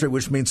the country,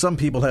 which means some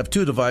people have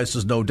two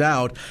devices, no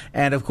doubt.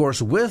 And, of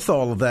course, with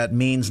all of that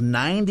means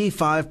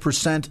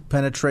 95%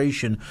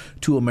 penetration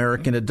to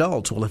American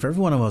adults. Well, if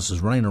every one of us is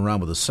running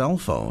around with a cell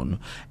phone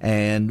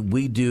and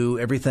we do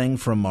everything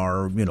from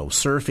our,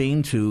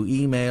 surfing to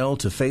email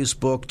to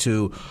Facebook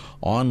to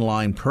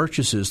online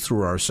purchases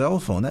through our cell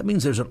phone, that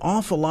means there's an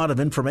awful lot of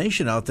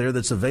information out there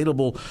that's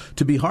available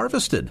to be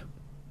harvested.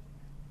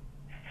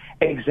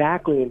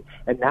 Exactly.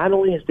 And not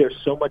only is there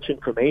so much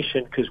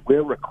information because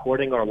we're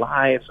recording our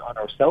lives on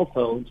our cell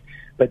phones,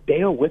 but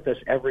they are with us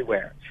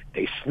everywhere.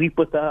 They sleep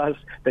with us.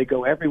 They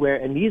go everywhere.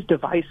 And these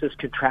devices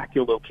can track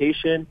your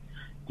location.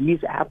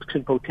 These apps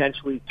can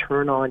potentially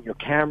turn on your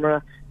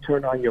camera,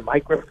 turn on your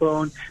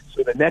microphone.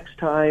 So the next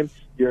time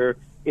you're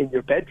in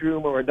your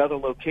bedroom or another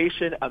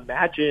location,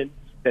 imagine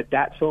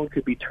that phone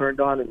could be turned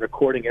on and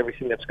recording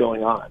everything that's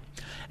going on.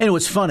 And it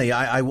was funny.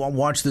 I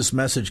watched this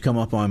message come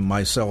up on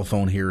my cell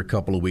phone here a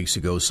couple of weeks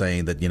ago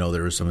saying that,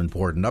 there are some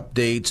important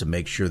updates and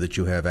make sure that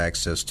you have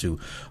access to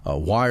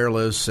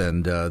wireless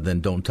and then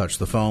don't touch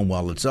the phone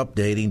while it's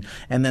updating.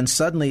 And then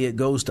suddenly it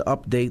goes to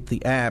update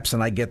the apps,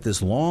 and I get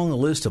this long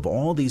list of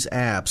all these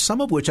apps,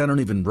 some of which I don't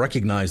even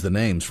recognize the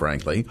names,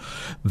 frankly,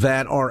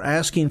 that are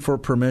asking for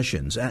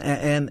permissions.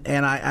 And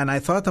I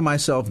thought to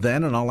myself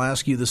then, and I'll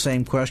ask you the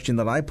same question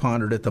that I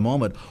pondered at the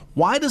moment,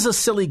 why does a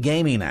silly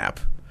gaming app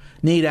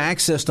need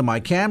access to my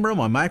camera,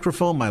 my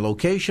microphone, my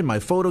location, my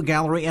photo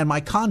gallery, and my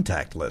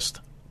contact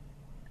list?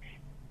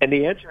 And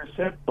the answer is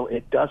simple,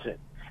 it doesn't.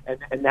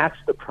 And that's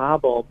the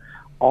problem.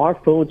 Our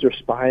phones are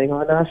spying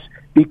on us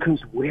because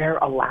we're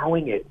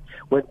allowing it.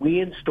 When we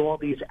install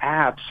these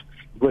apps,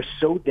 we're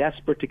so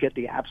desperate to get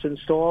the apps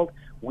installed,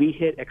 we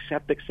hit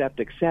accept,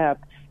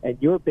 and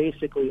you're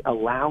basically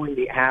allowing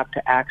the app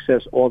to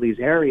access all these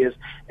areas.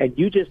 And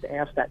you just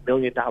asked that $1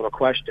 million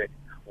question.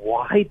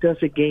 Why does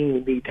a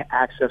game need to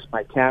access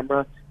my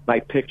camera, my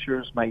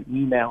pictures, my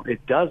email?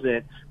 It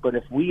doesn't, but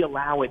if we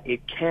allow it,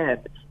 it can,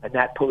 and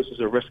that poses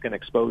a risk and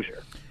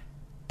exposure.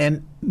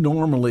 And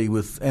normally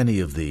with any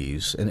of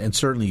these, and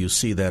certainly you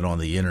see that on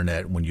the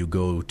Internet when you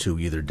go to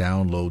either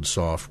download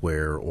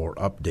software or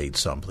update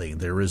something,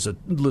 there is a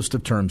list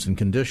of terms and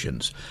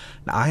conditions.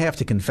 Now, I have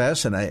to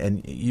confess,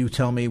 and you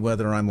tell me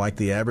whether I'm like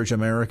the average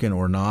American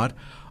or not,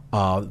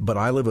 but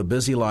I live a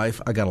busy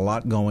life. I got a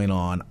lot going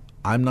on.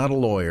 I'm not a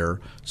lawyer,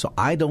 so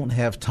I don't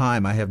have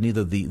time. I have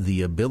neither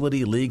the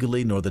ability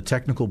legally nor the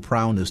technical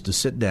prowess to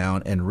sit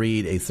down and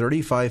read a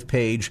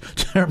 35-page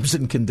terms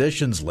and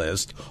conditions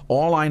list.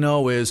 All I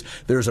know is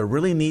there's a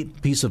really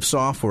neat piece of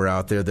software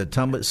out there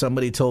that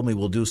somebody told me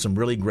will do some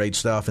really great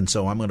stuff, and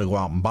so I'm going to go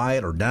out and buy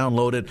it or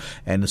download it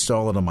and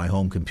install it on my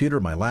home computer,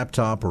 my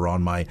laptop, or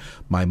on my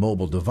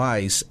mobile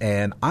device.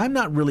 And I'm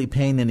not really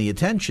paying any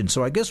attention.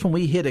 So I guess when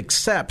we hit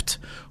accept,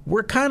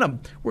 we're kind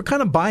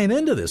of buying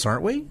into this,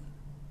 aren't we?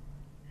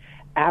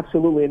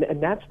 Absolutely,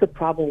 and that's the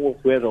problem with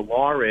where the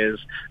law is.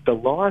 The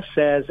law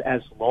says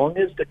as long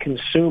as the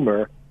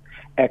consumer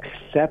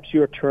accepts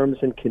your terms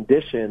and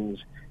conditions,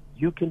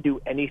 you can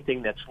do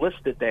anything that's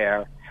listed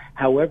there.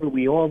 However,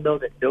 we all know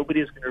that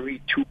nobody's going to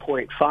read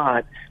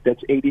 2.5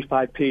 that's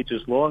 85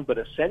 pages long, but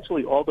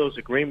essentially all those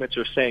agreements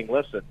are saying,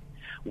 listen,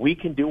 we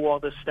can do all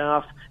this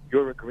stuff,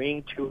 you're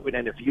agreeing to it,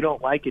 and if you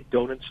don't like it,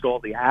 don't install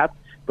the app.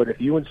 But if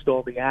you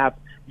install the app,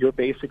 you're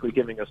basically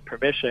giving us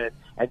permission,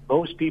 and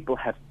most people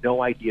have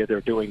no idea they're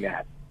doing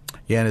that.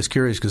 Yeah, and it's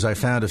curious because I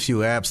found a few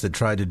apps that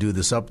tried to do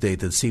this update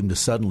that seemed to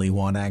suddenly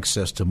want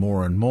access to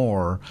more and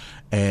more.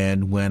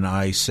 And when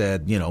I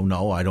said,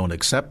 no, I don't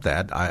accept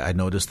that, I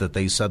noticed that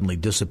they suddenly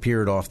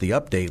disappeared off the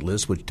update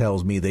list, which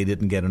tells me they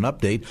didn't get an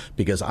update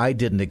because I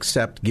didn't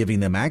accept giving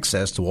them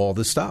access to all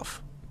this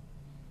stuff.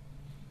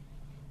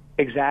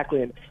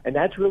 Exactly, and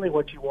that's really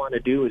what you want to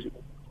do is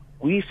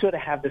we sort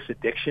of have this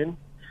addiction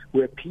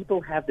where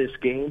people have this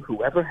game,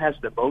 whoever has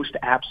the most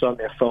apps on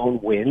their phone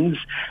wins.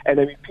 And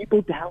I mean,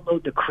 people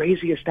download the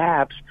craziest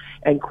apps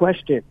and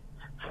question,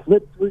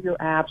 flip through your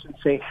apps and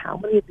say, how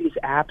many of these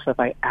apps have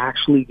I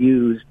actually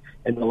used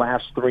in the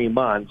last 3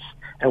 months?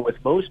 And with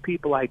most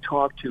people I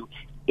talk to,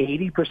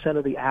 80%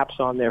 of the apps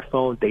on their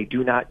phone they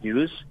do not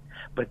use,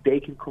 but they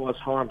can cause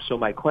harm. So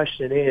my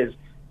question is,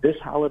 this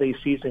holiday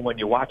season when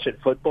you're watching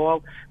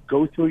football,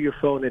 go through your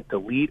phone and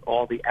delete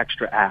all the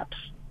extra apps.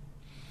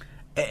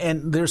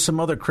 And there's some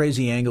other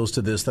crazy angles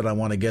to this that I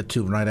want to get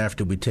to right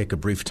after we take a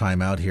brief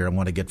time out here. I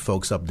want to get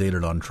folks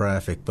updated on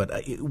traffic. But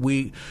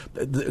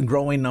the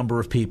growing number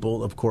of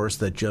people, of course,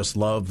 that just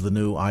love the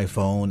new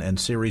iPhone, and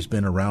Siri's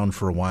been around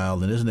for a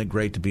while. And isn't it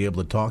great to be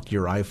able to talk to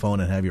your iPhone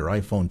and have your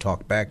iPhone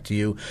talk back to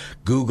you?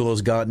 Google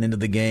has gotten into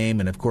the game.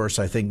 And, of course,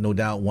 I think no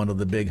doubt one of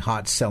the big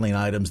hot selling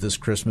items this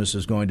Christmas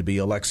is going to be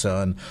Alexa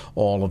and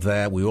all of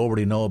that. We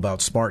already know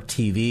about smart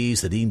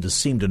TVs that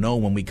seem to know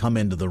when we come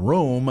into the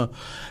room.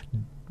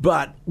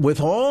 But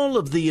with all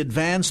of the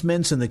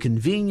advancements and the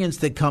convenience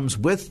that comes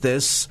with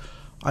this,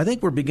 I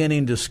think we're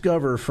beginning to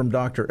discover from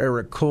Dr.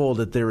 Eric Cole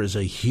that there is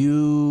a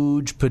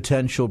huge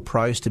potential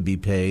price to be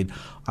paid.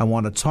 I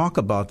want to talk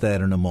about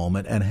that in a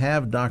moment and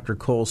have Dr.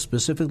 Cole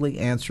specifically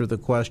answer the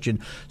question,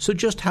 so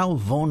just how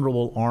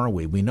vulnerable are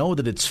we? We know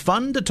that it's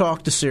fun to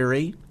talk to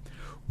Siri,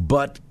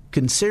 but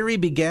can Siri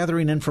be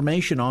gathering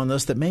information on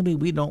us that maybe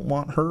we don't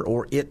want her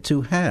or it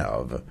to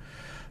have?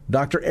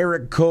 Dr.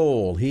 Eric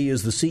Cole, he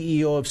is the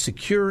CEO of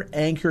Secure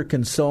Anchor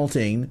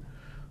Consulting,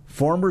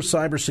 former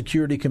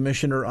cybersecurity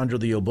commissioner under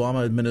the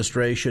Obama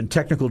administration,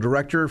 technical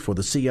director for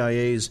the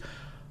CIA's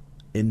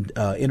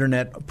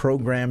Internet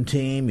program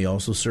team. He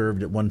also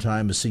served at one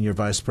time as senior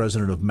vice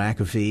president of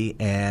McAfee,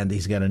 and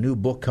he's got a new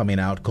book coming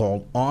out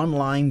called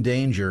Online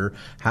Danger,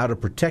 How to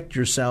Protect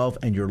Yourself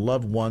and Your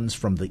Loved Ones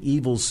from the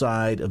Evil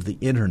Side of the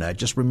Internet.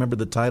 Just remember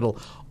the title,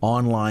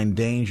 Online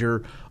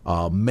Danger.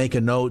 Make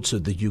a note so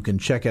that you can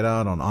check it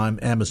out on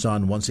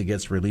Amazon once it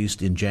gets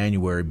released in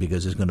January,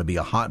 because it's going to be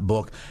a hot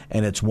book,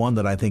 and it's one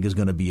that I think is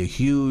going to be a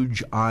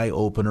huge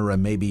eye-opener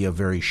and maybe a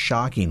very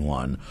shocking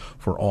one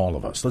for all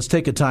of us. Let's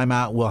take a time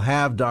out. We'll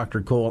have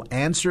Dr. Cole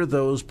answer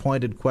those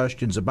pointed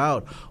questions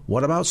about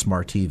what about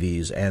smart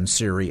TVs and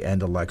Siri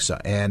and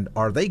Alexa, and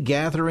are they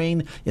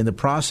gathering, in the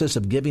process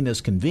of giving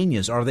us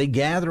convenience, are they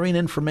gathering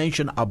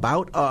information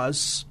about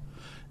us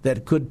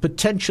that could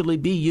potentially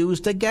be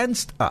used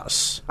against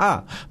us?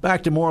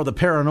 Back to more of the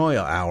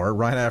Paranoia Hour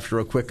right after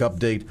a quick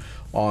update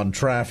on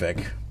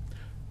traffic.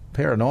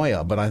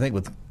 Paranoia, but I think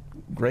with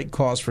great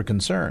cause for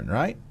concern,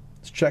 right?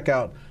 Let's check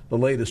out the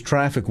latest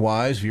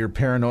traffic-wise. If you're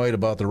paranoid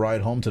about the ride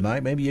home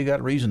tonight, maybe you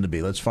got reason to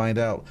be. Let's find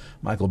out.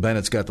 Michael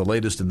Bennett's got the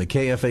latest in the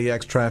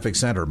KFAX Traffic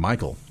Center.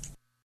 Michael.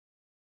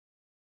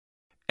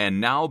 And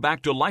now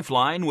back to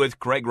Lifeline with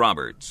Craig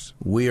Roberts.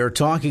 We are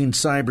talking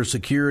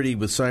cybersecurity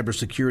with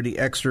cybersecurity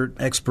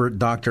expert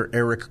Dr.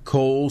 Eric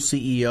Cole,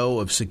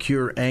 CEO of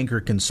Secure Anchor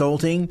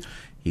Consulting.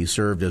 He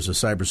served as a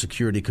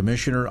cybersecurity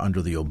commissioner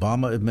under the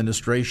Obama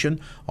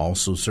administration,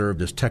 also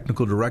served as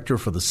technical director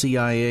for the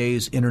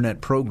CIA's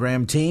Internet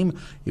program team.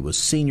 He was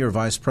senior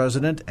vice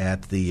president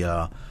at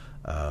the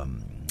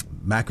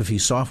McAfee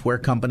Software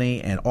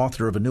Company, and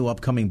author of a new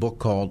upcoming book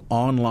called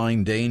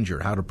Online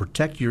Danger, How to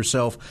Protect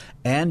Yourself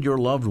and Your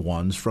Loved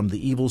Ones from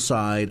the Evil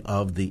Side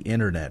of the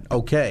Internet.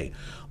 Okay,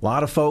 A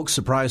lot of folks,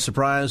 surprise,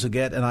 surprise, will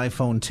get an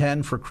iPhone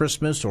 10 for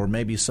Christmas, or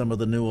maybe some of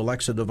the new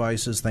Alexa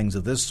devices, things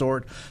of this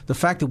sort. The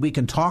fact that we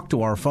can talk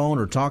to our phone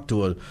or talk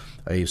to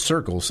a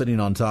circle sitting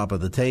on top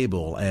of the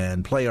table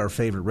and play our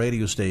favorite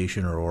radio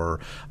station, or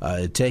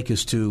take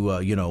us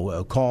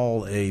to,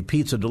 call a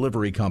pizza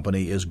delivery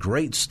company is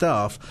great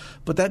stuff.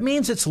 But that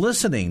means it's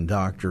listening,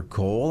 Dr.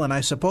 Cole, and I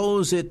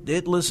suppose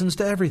it listens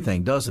to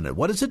everything, doesn't it?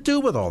 What does it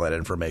do with all that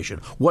information?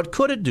 What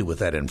could it do with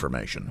that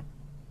information?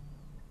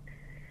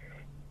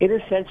 It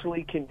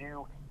essentially can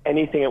do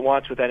anything it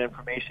wants with that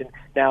information.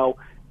 Now,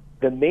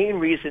 the main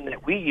reason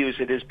that we use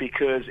it is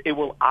because it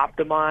will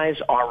optimize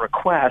our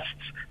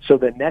requests so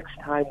the next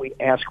time we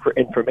ask for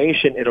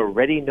information, it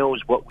already knows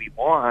what we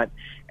want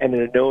and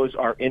it knows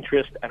our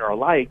interest and our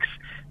likes.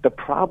 The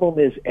problem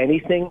is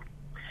anything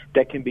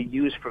that can be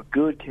used for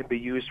good can be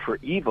used for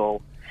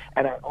evil.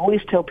 And I always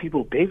tell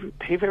people,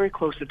 pay very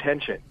close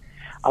attention.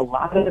 A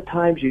lot of the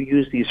times you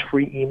use these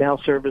free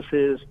email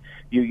services,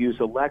 you use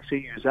Alexa,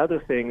 you use other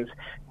things.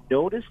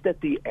 Notice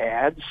that the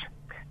ads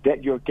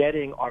that you're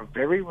getting are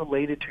very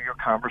related to your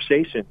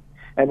conversation.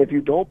 And if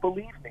you don't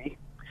believe me,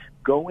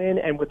 go in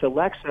and with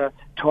Alexa,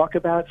 talk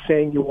about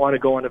saying you want to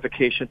go on a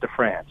vacation to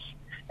France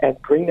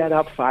and bring that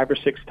up 5 or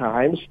 6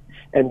 times.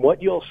 And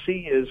what you'll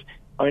see is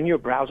on your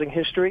browsing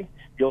history,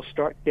 you'll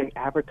start getting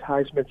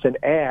advertisements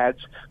and ads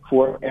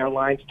for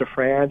airlines to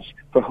France,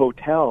 for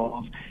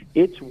hotels.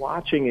 It's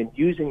watching and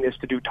using this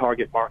to do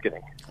target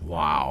marketing.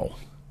 Wow.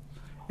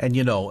 And,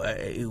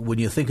 when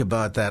you think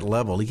about that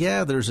level,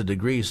 yeah, there's a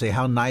degree, you say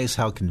how nice,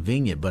 how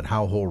convenient, but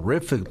how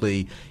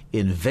horrifically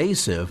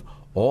invasive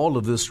all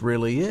of this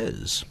really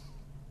is.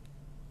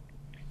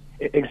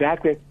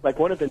 Exactly. Like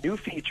one of the new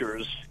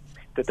features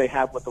that they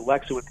have with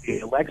Alexa, with the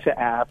Alexa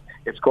app,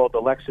 it's called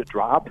Alexa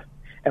Drop.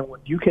 And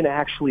what you can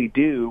actually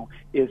do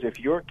is if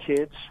your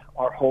kids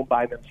are home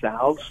by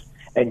themselves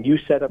and you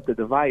set up the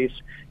device,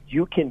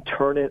 you can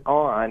turn it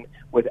on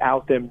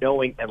without them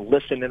knowing and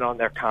listen in on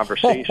their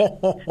conversation.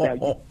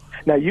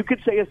 Now, you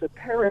could say as a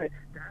parent,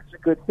 that's a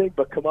good thing,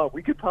 but come on,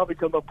 we could probably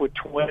come up with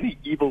 20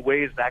 evil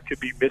ways that could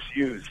be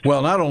misused.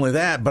 Well, not only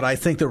that, but I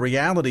think the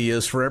reality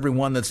is for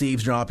everyone that's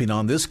eavesdropping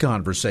on this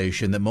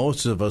conversation that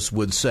most of us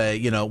would say,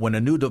 when a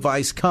new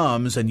device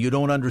comes and you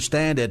don't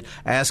understand it,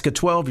 ask a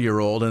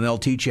 12-year-old and they'll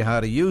teach you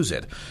how to use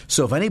it.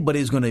 So if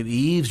anybody's going to be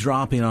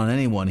eavesdropping on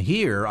anyone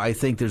here, I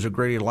think there's a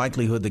greater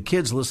likelihood the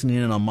kid's listening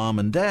in on mom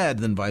and dad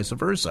than vice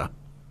versa.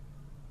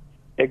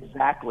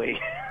 Exactly.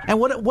 And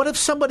what if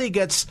somebody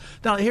gets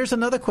 – now, here's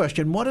another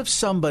question. What if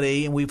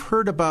somebody – and we've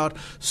heard about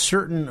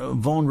certain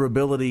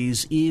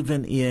vulnerabilities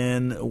even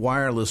in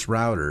wireless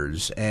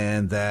routers,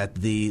 and that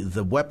the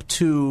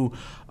Web2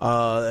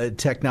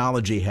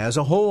 technology has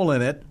a hole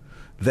in it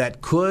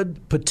that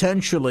could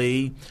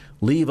potentially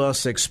leave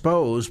us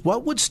exposed.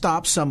 What would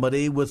stop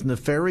somebody with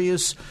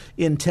nefarious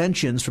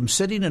intentions from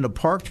sitting in a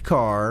parked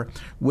car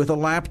with a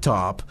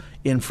laptop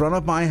in front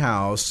of my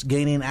house,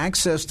 gaining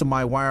access to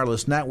my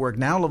wireless network?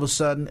 Now, all of a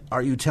sudden,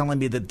 are you telling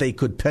me that they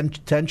could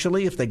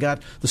potentially, if they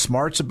got the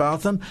smarts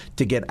about them,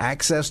 to get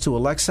access to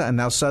Alexa and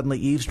now suddenly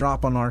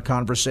eavesdrop on our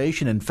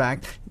conversation? In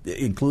fact,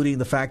 including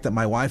the fact that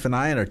my wife and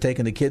I are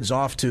taking the kids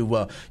off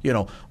to,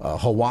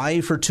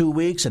 Hawaii for 2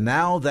 weeks, and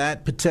now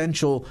that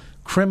potential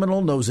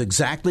criminal knows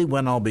exactly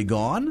when I'll be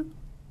gone?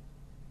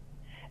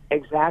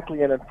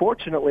 Exactly, and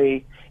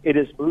unfortunately, it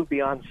has moved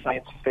beyond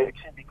science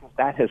fiction because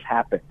that has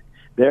happened.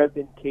 There have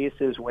been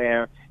cases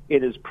where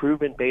it is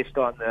proven based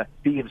on the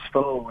thieves'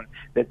 phone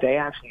that they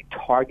actually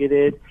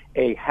targeted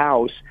a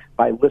house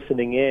by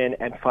listening in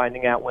and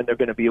finding out when they're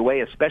going to be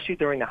away, especially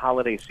during the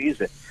holiday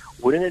season.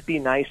 Wouldn't it be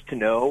nice to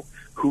know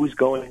who's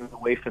going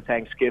away for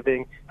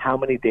Thanksgiving, how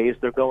many days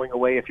they're going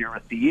away if you're a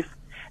thief?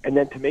 And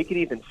then to make it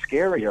even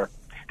scarier,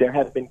 there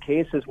have been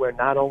cases where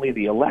not only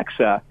the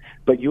Alexa,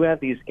 but you have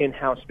these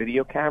in-house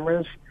video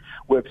cameras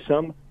where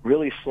some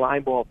really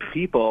slimeball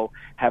people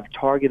have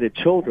targeted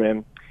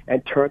children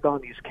and turned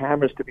on these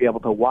cameras to be able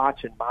to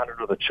watch and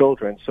monitor the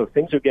children. So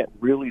things are getting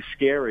really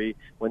scary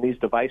when these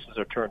devices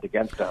are turned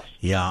against us.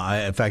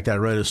 Yeah, in fact, I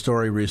read a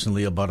story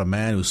recently about a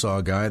man who saw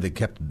a guy that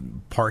kept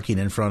parking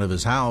in front of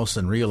his house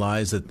and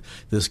realized that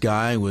this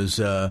guy was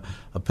a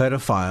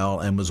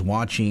pedophile and was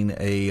watching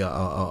a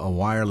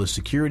wireless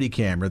security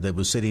camera that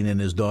was sitting in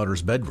his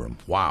daughter's bedroom.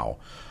 Wow.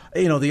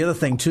 The other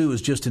thing, too,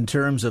 is just in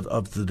terms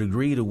of the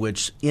degree to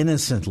which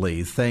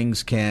innocently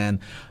things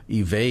can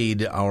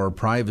evade our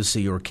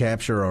privacy or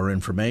capture our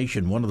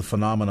information. One of the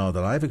phenomena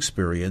that I've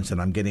experienced,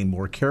 and I'm getting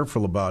more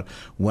careful about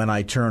when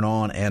I turn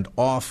on and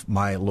off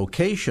my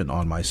location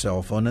on my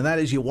cell phone, and that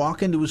is you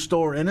walk into a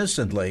store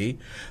innocently,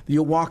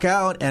 you walk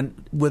out, and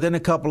within a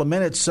couple of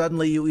minutes,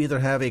 suddenly you either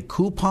have a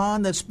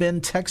coupon that's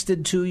been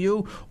texted to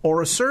you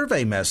or a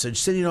survey message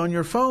sitting on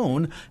your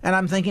phone, and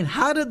I'm thinking,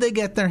 how did they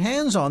get their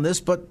hands on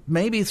this, but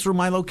maybe through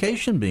my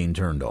location being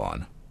turned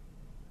on?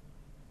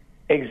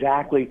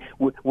 Exactly.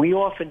 We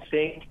often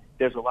think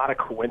there's a lot of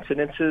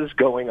coincidences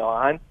going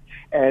on,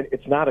 and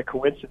it's not a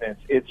coincidence.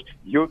 It's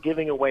you're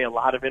giving away a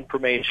lot of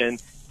information.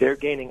 They're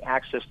gaining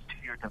access to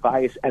your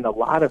device, and a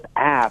lot of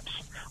apps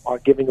are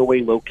giving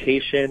away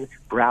location,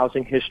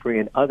 browsing history,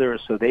 and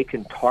others so they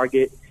can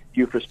target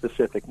you for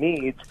specific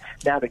needs.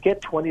 Now, to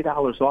get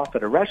 $20 off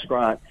at a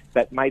restaurant,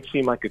 that might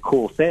seem like a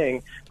cool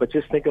thing, but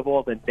just think of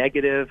all the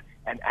negative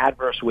and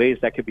adverse ways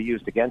that could be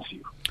used against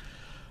you.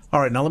 All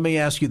right, now let me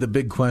ask you the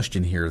big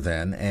question here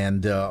then,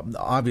 and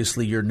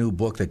obviously your new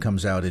book that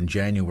comes out in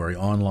January,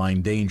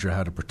 Online Danger,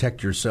 How to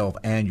Protect Yourself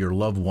and Your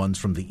Loved Ones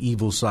from the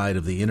Evil Side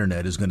of the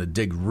Internet, is going to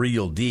dig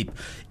real deep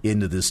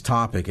into this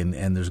topic, and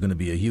there's going to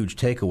be a huge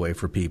takeaway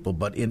for people.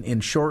 But in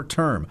short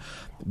term,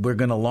 we're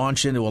going to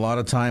launch into a lot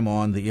of time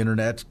on the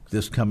Internet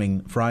this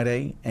coming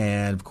Friday,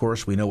 and of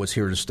course we know it's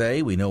here to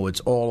stay. We know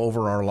it's all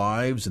over our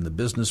lives in the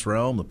business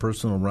realm, the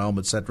personal realm,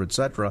 et cetera, et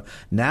cetera.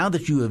 Now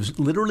that you have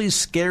literally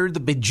scared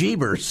the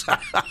bejeebers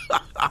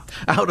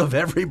out of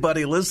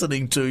everybody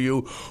listening to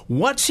you,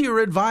 what's your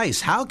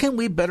advice? How can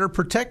we better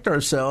protect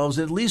ourselves,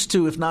 at least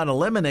to, if not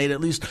eliminate, at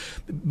least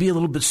be a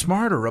little bit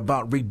smarter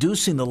about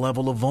reducing the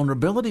level of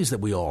vulnerabilities that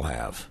we all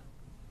have?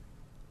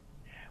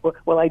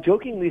 Well, I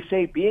jokingly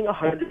say being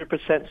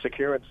 100%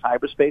 secure in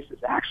cyberspace is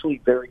actually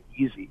very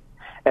easy.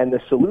 And the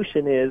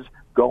solution is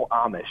go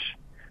Amish.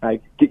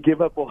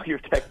 Give up all your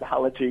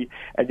technology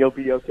and you'll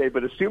be okay.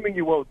 But assuming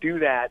you won't do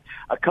that,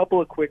 a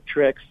couple of quick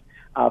tricks.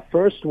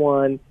 First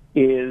one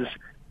is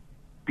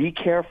be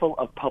careful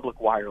of public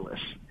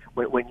wireless.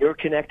 When you're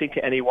connecting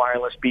to any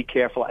wireless, be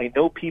careful. I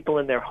know people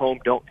in their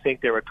home don't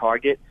think they're a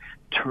target.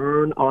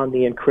 Turn on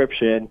the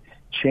encryption.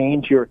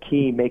 Change your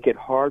key. Make it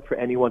hard for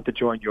anyone to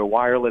join your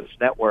wireless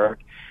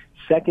network.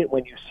 Second,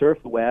 when you surf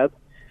the web,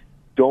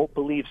 don't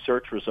believe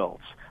search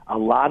results. A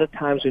lot of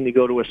times when you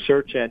go to a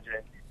search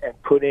engine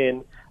and put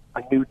in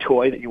a new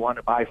toy that you want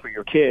to buy for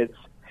your kids,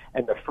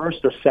 and the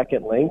first or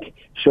second link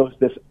shows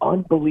this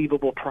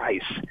unbelievable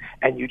price,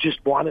 and you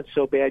just want it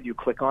so bad you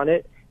click on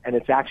it, and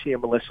it's actually a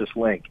malicious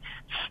link.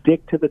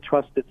 Stick to the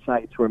trusted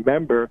sites.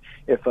 Remember,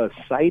 if a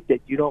site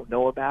that you don't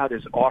know about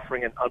is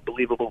offering an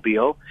unbelievable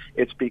deal,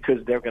 it's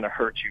because they're going to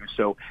hurt you.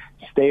 So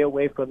stay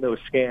away from those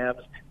scams.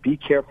 Be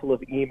careful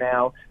of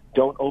email.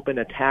 Don't open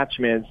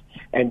attachments,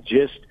 and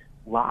just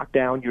lock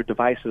down your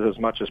devices as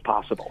much as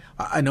possible.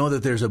 I know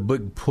that there's a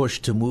big push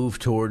to move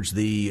towards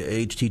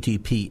the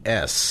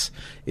HTTPS.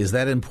 Is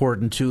that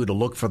important, too, to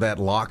look for that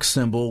lock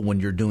symbol when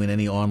you're doing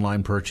any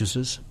online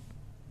purchases?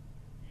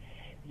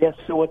 Yes,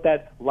 so what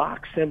that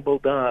lock symbol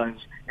does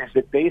is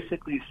it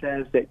basically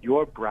says that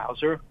your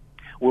browser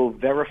will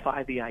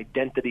verify the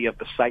identity of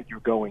the site you're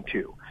going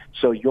to.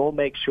 So you'll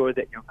make sure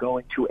that you're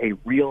going to a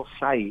real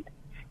site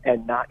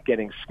and not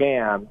getting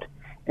scammed.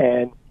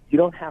 And you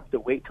don't have to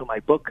wait till my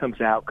book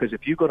comes out, because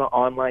if you go to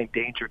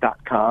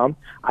onlinedanger.com,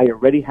 I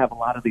already have a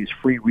lot of these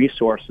free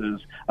resources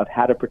of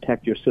how to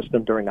protect your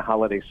system during the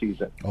holiday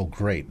season. Oh,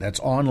 great. That's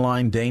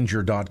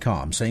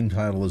onlinedanger.com, same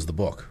title as the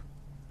book.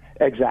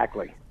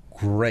 Exactly.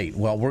 Great.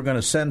 Well, we're going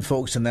to send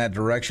folks in that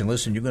direction.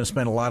 Listen, you're going to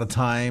spend a lot of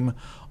time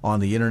on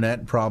the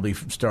Internet, probably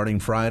starting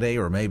Friday,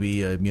 or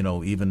maybe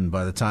even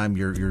by the time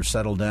you're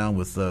settled down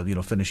with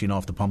finishing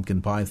off the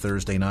pumpkin pie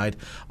Thursday night.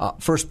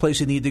 First place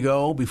you need to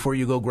go before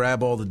you go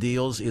grab all the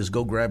deals is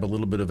go grab a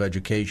little bit of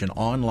education.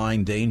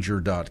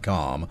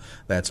 OnlineDanger.com.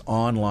 That's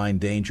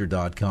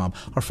OnlineDanger.com.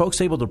 Are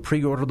folks able to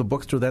pre-order the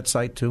book through that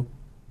site too?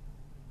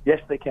 Yes,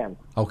 they can.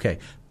 Okay.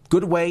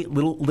 Good way,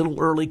 little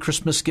early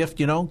Christmas gift,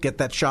 get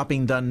that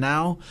shopping done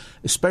now,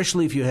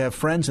 especially if you have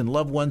friends and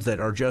loved ones that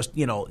are just,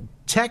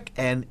 tech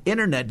and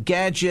internet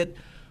gadget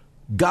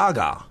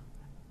gaga,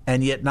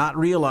 and yet not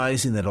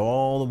realizing that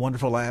all the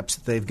wonderful apps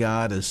that they've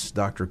got, as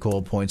Dr.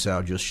 Cole points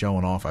out, just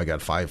showing off, I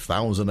got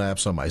 5,000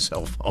 apps on my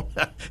cell phone.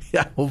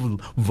 Yeah,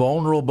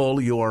 vulnerable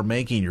you are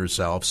making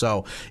yourself.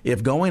 So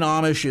if going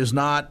Amish is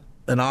not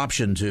an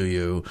option to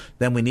you,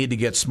 then we need to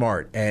get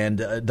smart.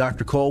 And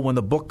Dr. Cole, when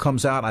the book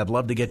comes out, I'd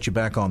love to get you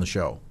back on the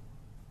show.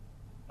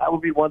 That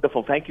would be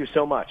wonderful. Thank you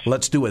so much.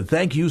 Let's do it.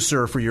 Thank you,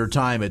 sir, for your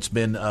time. It's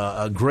been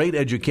a great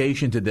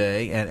education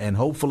today, and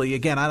hopefully,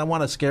 again, I don't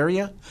want to scare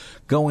you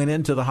going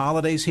into the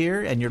holidays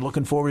here, and you're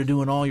looking forward to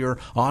doing all your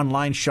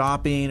online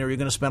shopping, or you're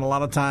going to spend a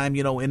lot of time,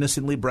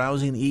 innocently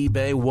browsing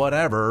eBay,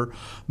 whatever.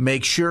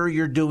 Make sure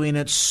you're doing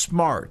it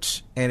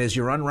smart. And as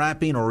you're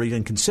unwrapping or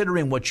even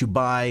considering what you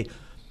buy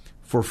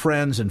for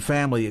friends and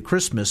family at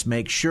Christmas,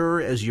 make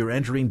sure as you're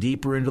entering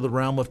deeper into the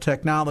realm of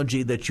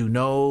technology that you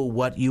know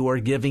what you are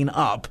giving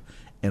up.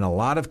 In a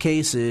lot of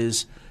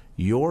cases,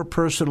 your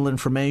personal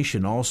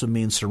information also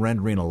means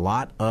surrendering a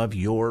lot of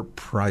your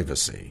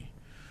privacy.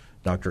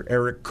 Dr.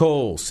 Eric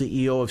Cole,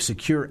 CEO of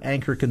Secure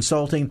Anchor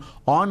Consulting,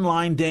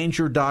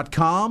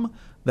 OnlineDanger.com.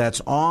 That's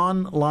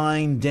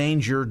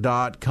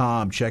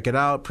OnlineDanger.com. Check it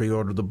out.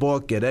 Pre-order the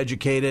book. Get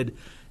educated.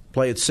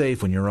 Play it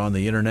safe when you're on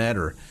the Internet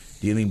or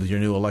dealing with your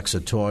new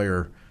Alexa toy,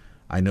 or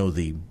I know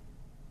the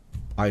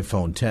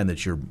iPhone 10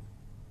 that you're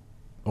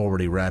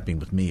already wrapping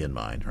with me in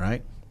mind,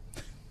 right?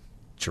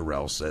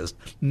 Jarrell says,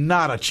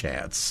 not a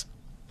chance.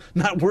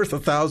 Not worth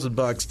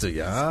 $1,000 to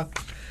you, huh?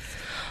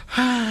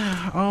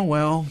 Oh,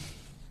 well,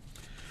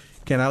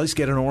 Can I at least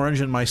get an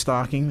orange in my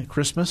stocking at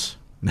Christmas?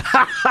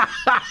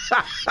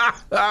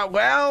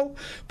 Well,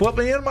 put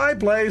me in my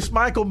place.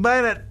 Michael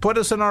Bennett, put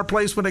us in our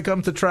place when it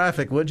comes to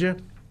traffic, would you?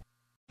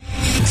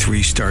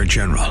 3-star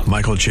General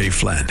Michael J.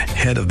 Flynn,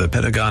 head of the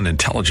Pentagon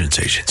Intelligence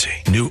Agency,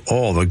 knew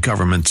all the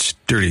government's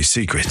dirty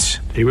secrets.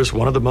 He was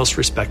one of the most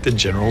respected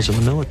generals in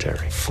the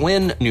military.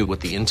 Flynn knew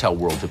what the intel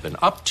world had been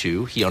up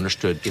to. He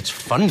understood its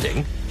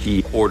funding.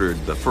 He ordered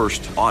the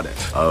first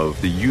audit of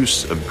the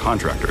use of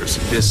contractors.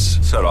 This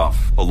set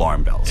off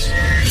alarm bells.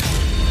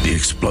 The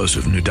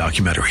explosive new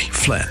documentary,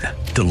 Flynn,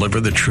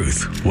 Deliver the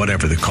Truth,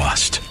 Whatever the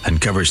Cost,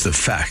 uncovers the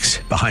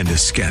facts behind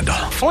this scandal.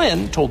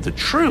 Flynn told the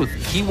truth.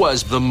 He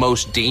was the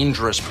most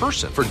dangerous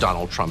person for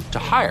Donald Trump to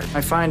hire. I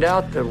find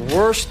out the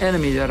worst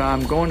enemy that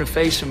I'm going to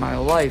face in my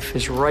life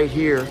is right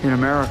here in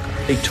America.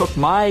 They took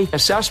my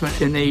assessment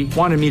and they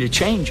wanted me to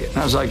change it. And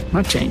I was like, I'm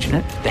not changing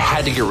it. They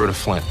had to get rid of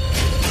Flynn.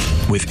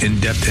 With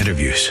in-depth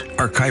interviews,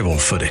 archival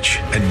footage,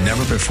 and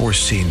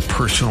never-before-seen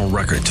personal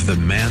records of the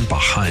man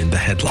behind the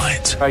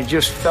headlines. I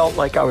just felt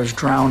like I was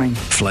drowning.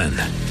 Flynn,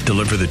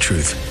 Deliver the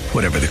Truth,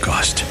 Whatever the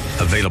Cost.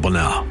 Available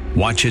now.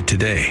 Watch it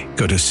today.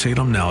 Go to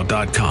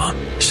salemnow.com.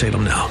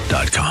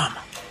 salemnow.com.